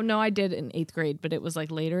about? Oh, no, I did in 8th grade, but it was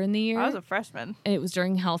like later in the year. I was a freshman. And it was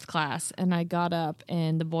during health class, and I got up,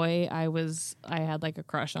 and the boy I had like a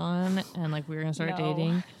crush on, and like we were gonna start No.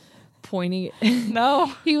 dating, pointing.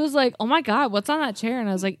 No. He was like, "Oh my God, what's on that chair?" And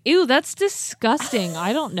I was like, "Ew, that's disgusting.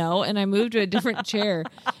 I don't know." And I moved to a different chair,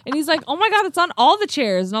 and he's like, "Oh my God, it's on all the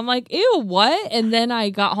chairs." And I'm like, "Ew, what?" And then I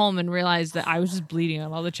got home and realized that I was just bleeding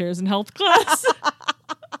on all the chairs in health class.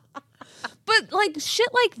 But like shit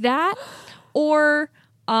like that, or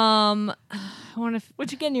I want to.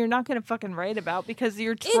 Which, again, you're not going to fucking write about because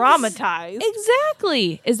you're traumatized.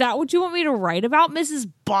 Exactly. Is that what you want me to write about, Mrs.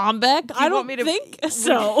 Bombeck? I don't think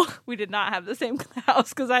so. We did not have the same house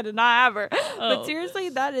because I did not have her. Oh. But seriously,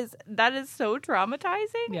 that is so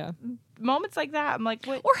traumatizing. Yeah. Moments like that, I'm like,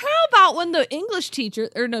 what? Or how about when the English teacher,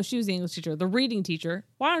 or no, she was the English teacher, the reading teacher.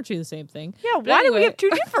 Why aren't you the same thing? Yeah, But why do we anyway. have two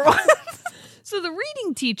different ones? So the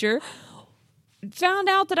reading teacher found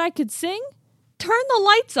out that I could sing, turned the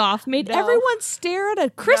lights off, made No. everyone stare at a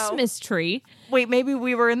Christmas tree, Wait, maybe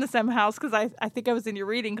we were in the same house because I think I was in your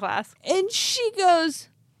reading class. and she goes,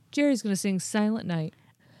 "Jerry's going to sing Silent Night."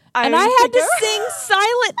 I And I had to sing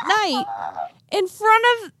Silent Night in front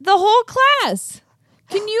of the whole class.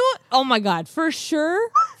 Can you? Oh my God, for sure.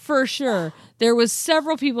 There was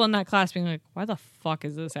several people in that class being like, why the fuck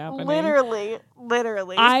is this happening? Literally.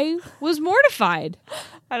 I was mortified.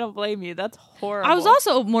 I don't blame you. That's horrible. I was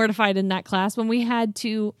also mortified in that class when we had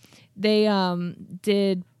to, they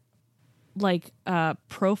did like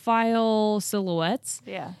profile silhouettes.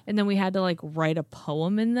 Yeah. And then we had to like write a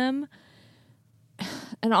poem in them.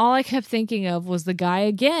 And all I kept thinking of was the guy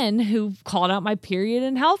again who called out my period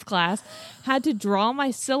in health class, had to draw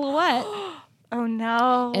my silhouette. Oh,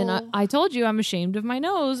 no. And I told you I'm ashamed of my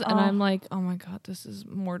nose. And I'm like, oh my God, this is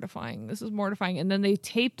mortifying. This is mortifying. And then they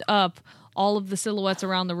taped up all of the silhouettes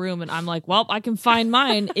around the room. And I'm like, well, I can find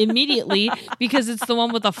mine immediately because it's the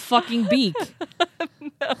one with a fucking beak.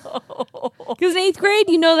 No. Because in 8th grade,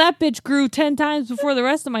 you know that bitch grew 10 times before the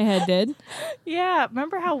rest of my head did. Yeah.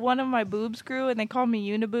 Remember how one of my boobs grew and they called me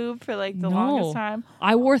uniboob for like the longest time?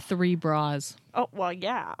 I wore 3 bras Oh, well,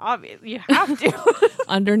 yeah. Obviously. You have to.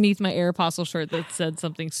 underneath my Aeropostale shirt that said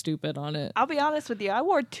something stupid on it. I'll be honest with you. I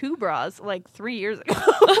wore 2 bras like 3 years ago.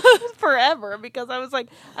 Forever. Because I was like,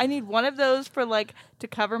 I need one of those for like to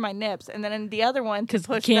cover my nips. And then the other one to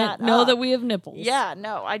push Can't that know up. that we have nipples. Yeah,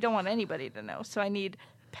 no. I don't want anybody to know. So I need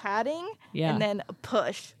padding and then a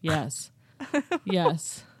push. Yes.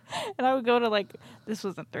 Yes. And I would go to like, this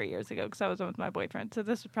wasn't 3 years ago because I was with my boyfriend. So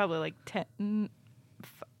this was probably like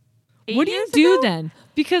 8 What do you years do ago? then?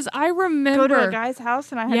 Because I remember Go to a guy's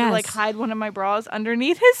house and I had to like Yes. hide one of my bras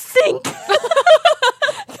underneath his sink.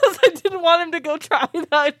 Because I didn't want him to go try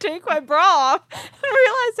to take my bra off and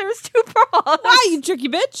realize there was 2 bras. Wow, you tricky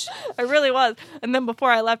bitch. I really was. And then before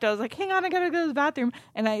I left, I was like, hang on, I gotta go to the bathroom.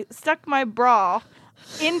 And I stuck my bra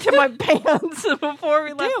into my pants before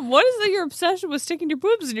we left. Damn, what is your obsession with sticking your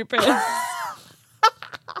boobs in your pants?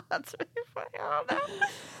 That's really funny. I don't know.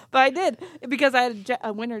 But I did because I had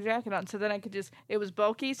a winter jacket on. So then I could just, it was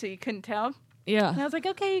bulky, so you couldn't tell. And Yeah. I was like,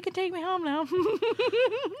 okay, you can take me home now.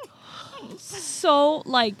 So,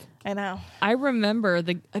 like, I know. I remember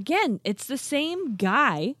it's the same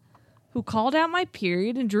guy who called out my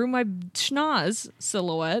period and drew my schnoz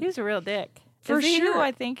silhouette. He's a real dick. For is he sure. who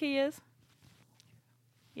I think he is?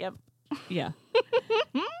 Yep. Yeah.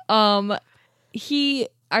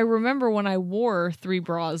 I remember when I wore 3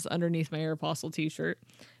 bras underneath my Aeropostale t-shirt,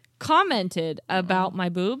 commented about my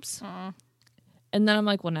boobs. And then I'm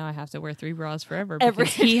like, well, now I have to wear 3 bras forever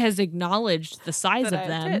because he has acknowledged the size of That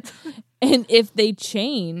I them. fit. And if they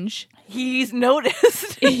change, He's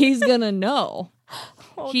noticed. he's going to know.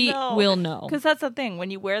 Oh, He no. will know. Because that's the thing.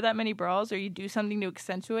 When you wear that many bras or you do something to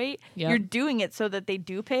accentuate, Yep. you're doing it so that they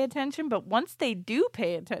do pay attention. But once they do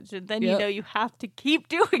pay attention, then you Yep. know you have to keep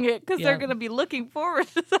doing it because they're Yep. going to be looking forward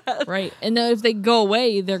to that. Right. And then if they go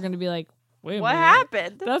away, they're going to be like, wait a What minute.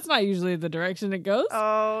 happened? That's not usually the direction it goes.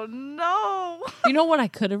 Oh, no. You know what I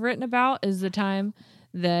could have written about is the time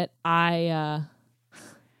that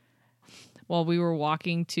while we were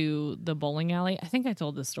walking to the bowling alley, I think I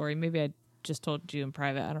told this story. Maybe I just told you in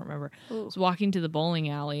private. I don't remember. I was walking to the bowling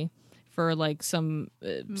alley for like some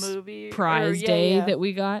Movie. prize or- yeah, day yeah. that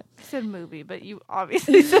we got. I said movie, but you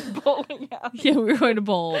obviously said bowling alley. Yeah, we were going to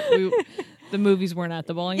bowl. The movies weren't at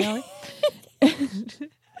the bowling alley.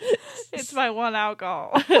 It's my one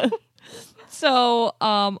alcohol. So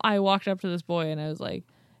I walked up to this boy and I was like,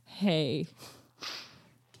 hey,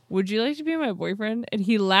 would you like to be my boyfriend? And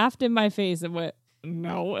he laughed in my face and went,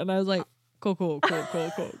 no. And I was like, cool.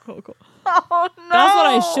 Oh, no. That's what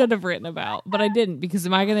I should have written about, but I didn't because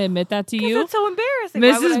am I going to admit that to you? That's so embarrassing.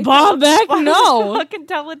 Why would I Mrs. Bombeck? why would No. I fucking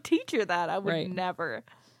tell a teacher that. I would Right. never.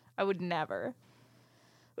 I would never.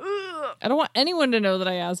 Ugh. I don't want anyone to know that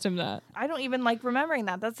I asked him that. I don't even like remembering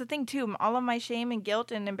that. That's the thing, too. All of my shame and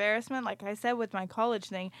guilt and embarrassment, like I said with my college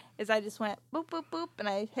thing, is I just went boop, boop, boop, and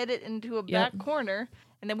I hit it into a back corner,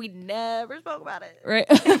 and then we never spoke about it. Right.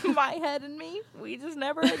 My head and me, we just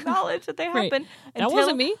never acknowledged that they Right. happened. That until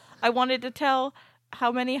wasn't me. I wanted to tell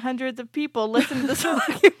how many hundreds of people listen to this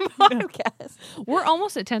fucking podcast. We're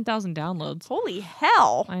almost at 10,000 downloads. Holy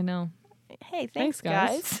hell. I know. Hey, thanks, Thanks,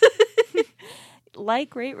 guys.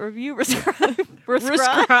 Like, rate, review, prescribe.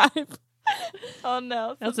 Prescribe. Oh,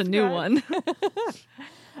 no. That's a new subscribe. one.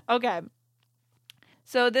 Okay.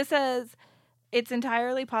 So this says, it's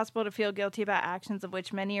entirely possible to feel guilty about actions of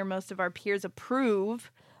which many or most of our peers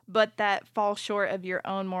approve, but that fall short of your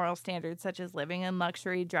own moral standards, such as living in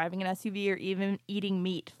luxury, driving an SUV, or even eating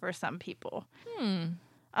meat for some people.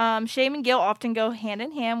 Shame and guilt often go hand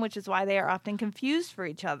in hand, which is why they are often confused for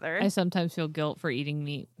each other. I sometimes feel guilt for eating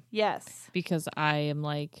meat Yes. because I am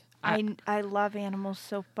like, I love animals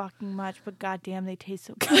so fucking much, but goddamn, they taste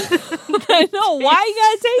so good. I know. Why you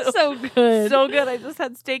guys taste so good? So good. I just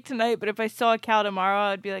had steak tonight, but if I saw a cow tomorrow,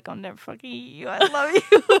 I'd be like, I'll never fucking eat you. I love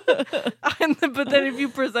you. But then if you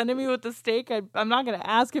presented me with the steak, I'm not going to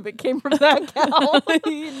ask if it came from that cow.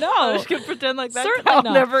 I'm no. just going to pretend like that Certainly cow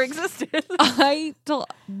not. never existed.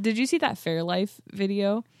 Did you see that Fairlife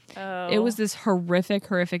video? Oh. It was this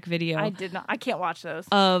horrific video I did not. I can't watch those.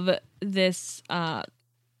 of this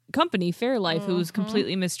company, Fairlife, who was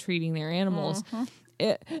completely mistreating their animals.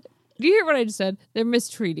 Do you hear what I just said? They're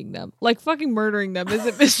mistreating them. Like fucking murdering them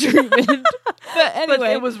isn't mistreatment. But anyway,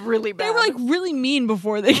 But it was really bad. they were like really mean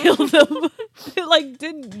before they killed them. It like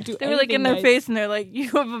didn't do. They were like in anything their nice. face, and they're like, "You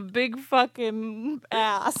have a big fucking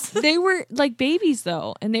ass." They were like babies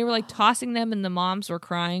though, and they were like tossing them, and the moms were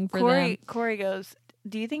crying for them. Corey goes,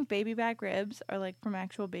 "Do you think baby back ribs are like from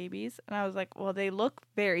actual babies?" And I was like, "Well, they look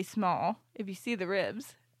very small if you see the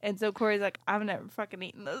ribs." And so Corey's like, "I've never fucking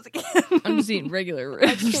eaten those again." I'm just eating regular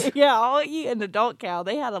ribs. Yeah, I'll eat an adult cow.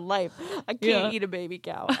 They had a life. I can't Yeah. eat a baby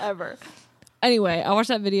cow ever. Anyway, I watched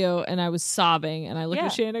that video and I was sobbing, and I looked Yeah.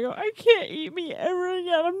 at Shane and I go, "I can't eat me ever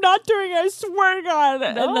again. I'm not doing it. I swear to God."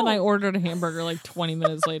 And then I ordered a hamburger like 20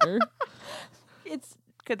 minutes later. It's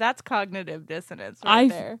because that's cognitive dissonance right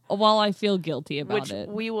there. Well, I feel guilty about Which it.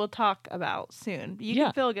 we will talk about soon. You Yeah.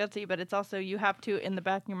 can feel guilty, but it's also you have to in the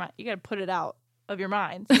back of your mind. You got to put it out of your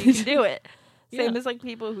mind so you can do it. Same Yeah. as like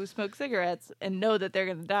people who smoke cigarettes and know that they're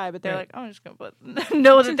gonna die, but they're Right. like, "Oh, I'm just gonna put."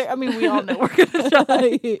 Know that they're. I mean, we all know we're gonna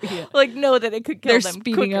die. Yeah. Like, know that it could kill They're them.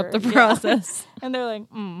 speeding up quicker. the Yeah. process. And they're like,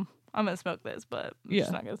 I'm gonna smoke this, but I'm just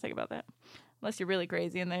Yeah. not gonna think about that unless you're really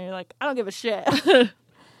crazy, and then you're like, I don't give a shit.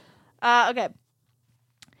 Okay.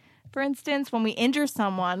 For instance, when we injure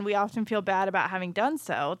someone, we often feel bad about having done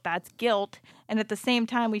so. That's guilt. And at the same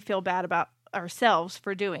time, we feel bad about ourselves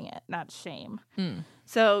for doing it, not shame.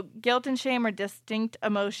 So guilt and shame are distinct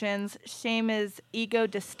emotions. Shame is ego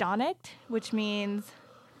dystonic, which means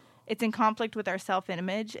it's in conflict with our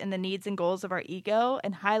self-image and the needs and goals of our ego.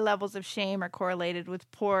 And high levels of shame are correlated with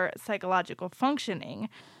poor psychological functioning.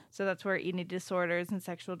 So that's where eating disorders and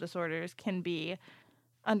sexual disorders can be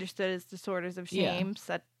understood as disorders of Yeah. shame,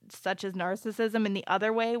 such as narcissism, and the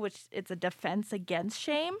other way, which it's a defense against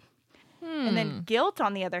shame. And then guilt,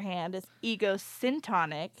 on the other hand, is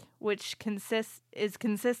egosyntonic, which is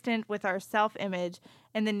consistent with our self-image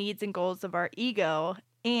and the needs and goals of our ego,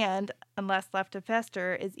 and, unless left to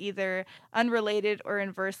fester, is either unrelated or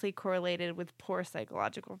inversely correlated with poor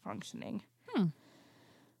psychological functioning.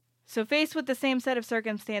 So faced with the same set of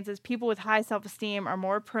circumstances, people with high self-esteem are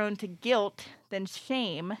more prone to guilt than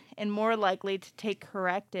shame and more likely to take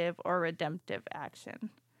corrective or redemptive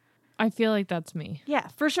action. I feel like that's me. Yeah,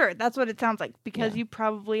 for sure. That's what it sounds like, because Yeah. you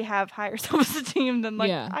probably have higher self-esteem than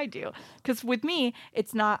Yeah. I do. Because with me,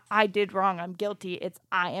 it's not I did wrong, I'm guilty. It's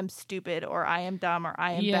I am stupid or I am dumb or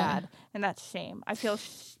I am Yeah. bad. And that's shame. I feel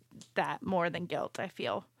that more than guilt, I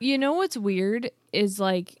feel. You know what's weird is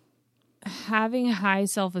like having high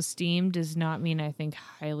self-esteem does not mean I think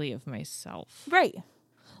highly of myself. Right.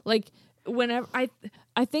 Like whenever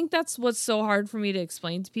I think that's what's so hard for me to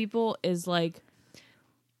explain to people is like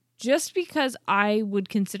just because I would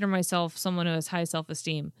consider myself someone who has high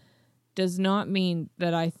self-esteem does not mean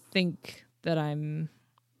that I think that I'm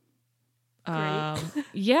Great.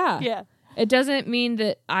 yeah. Yeah. It doesn't mean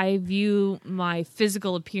that I view my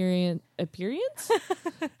physical appearance.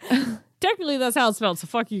 Technically, that's how it's spelled. So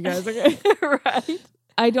fuck you guys. Okay, Right.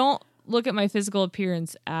 I don't look at my physical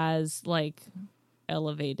appearance as like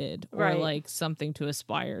elevated or Right. like something to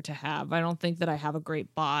aspire to have. I don't think that I have a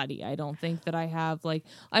great body. I don't think that I have like.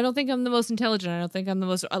 I don't think I'm the most intelligent. I don't think I'm the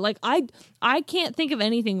most like. I can't think of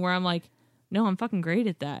anything where I'm like, no, I'm fucking great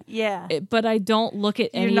at that. Yeah. But I don't look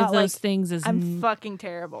at You're any not of those like, things as I'm fucking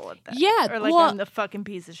terrible at that. Yeah, Or like well- I'm the fucking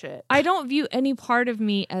piece of shit. I don't view any part of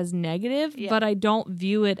me as negative, Yeah. but I don't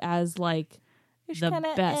view it as like You're just the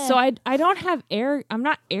kinda, best. eh. So I don't have I'm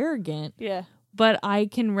not arrogant, Yeah. but I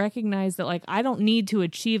can recognize that like I don't need to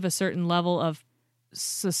achieve a certain level of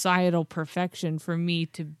societal perfection for me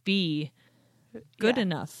to be good Yeah.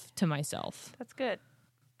 enough to myself. That's good.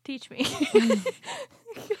 Teach me.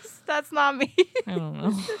 That's not me. I don't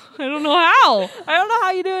know. I don't know how. I don't know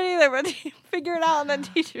how you do it either, but figure it out and then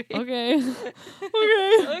teach me. Okay.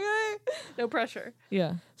 Okay. No pressure.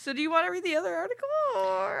 Yeah. So do you want to read the other article?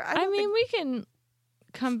 Or I don't mean, think- we can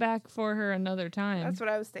come back for her another time. that's what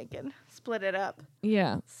I was thinking. Split it up.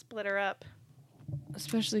 Yeah. Split her up.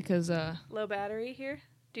 Especially because, Low battery here.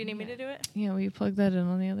 Do you need me to do it? yeah, will you plug that in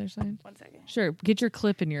on the other side? 1 second. Sure. Get your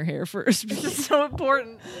clip in your hair first. This is so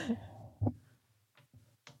important.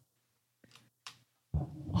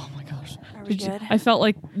 Oh my gosh. Are we good? I felt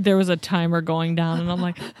like there was a timer going down and I'm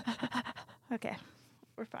like, Okay.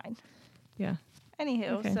 We're fine. yeah. Anywho,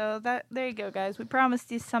 Okay. so there you go, guys. We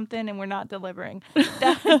promised you something and we're not delivering.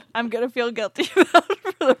 I'm going to feel guilty about it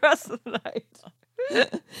for the rest of the night.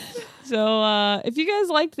 So if you guys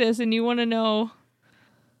liked this and you want to know,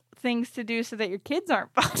 Things to do so that your kids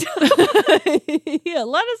aren't fucked up. yeah,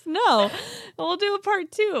 let us know. And we'll do a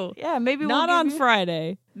part 2. Yeah, maybe Not we'll on give you-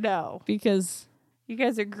 Friday No. because You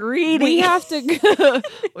guys are greedy. We have to go,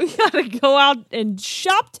 we gotta go out and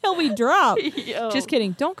shop till we drop. Yo. Just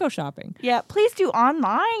kidding. Don't go shopping. Yeah, please do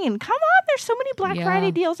online. Come on, there's so many Black Yeah.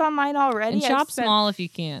 Friday deals online already. And I've shop spent small if you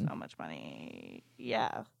can. so much money.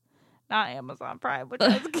 Yeah. Not Amazon Prime, which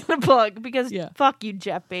I was gonna plug because fuck you,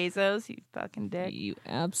 Jeff Bezos, you fucking dick. You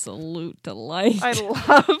absolute delight.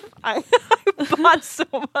 I bought so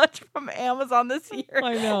much from Amazon this year.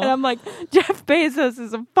 I know. And I'm like, Jeff Bezos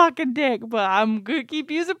is a fucking dick, but I'm gonna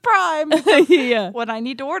keep using Prime. Yeah. When I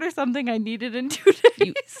need to order something, I need it in 2 days.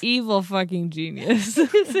 You evil fucking genius.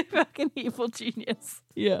 He's a fucking evil genius.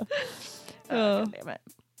 Yeah. God damn it.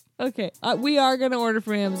 Okay. We are going to order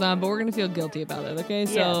from Amazon, but we're going to feel guilty about it, okay?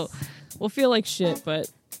 So we'll feel like shit,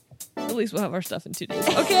 but at least we'll have our stuff in 2 days.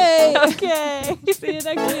 Okay. Okay. See you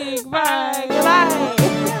next week. Bye. Bye.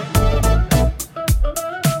 Bye.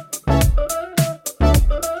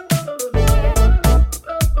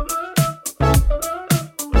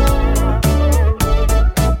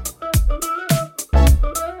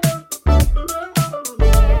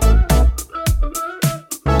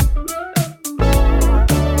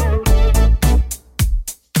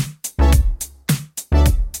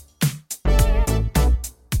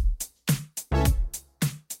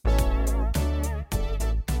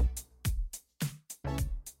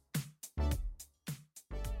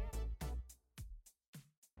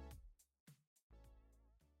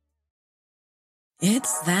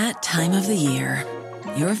 It's that time of the year.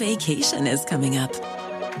 Your vacation is coming up.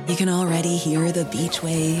 You can already hear the beach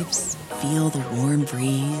waves, feel the warm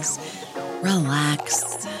breeze,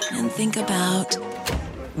 relax, and think about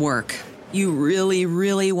work. You really,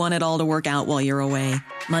 really want it all to work out while you're away.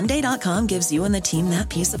 Monday.com gives you and the team that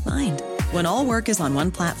peace of mind. When all work is on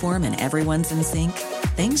one platform and everyone's in sync,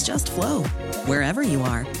 things just flow. Wherever you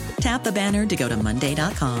are, tap the banner to go to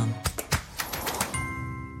Monday.com.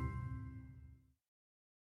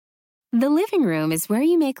 The living room is where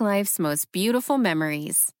you make life's most beautiful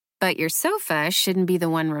memories. But your sofa shouldn't be the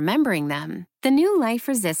one remembering them. The new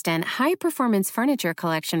life-resistant, high-performance furniture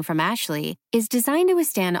collection from Ashley is designed to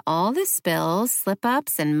withstand all the spills,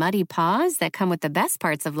 slip-ups, and muddy paws that come with the best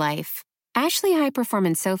parts of life. Ashley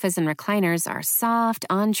high-performance sofas and recliners are soft,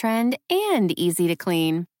 on-trend, and easy to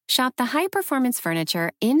clean. Shop the high-performance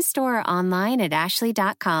furniture in-store or online at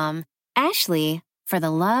ashley.com. Ashley, for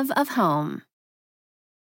the love of home.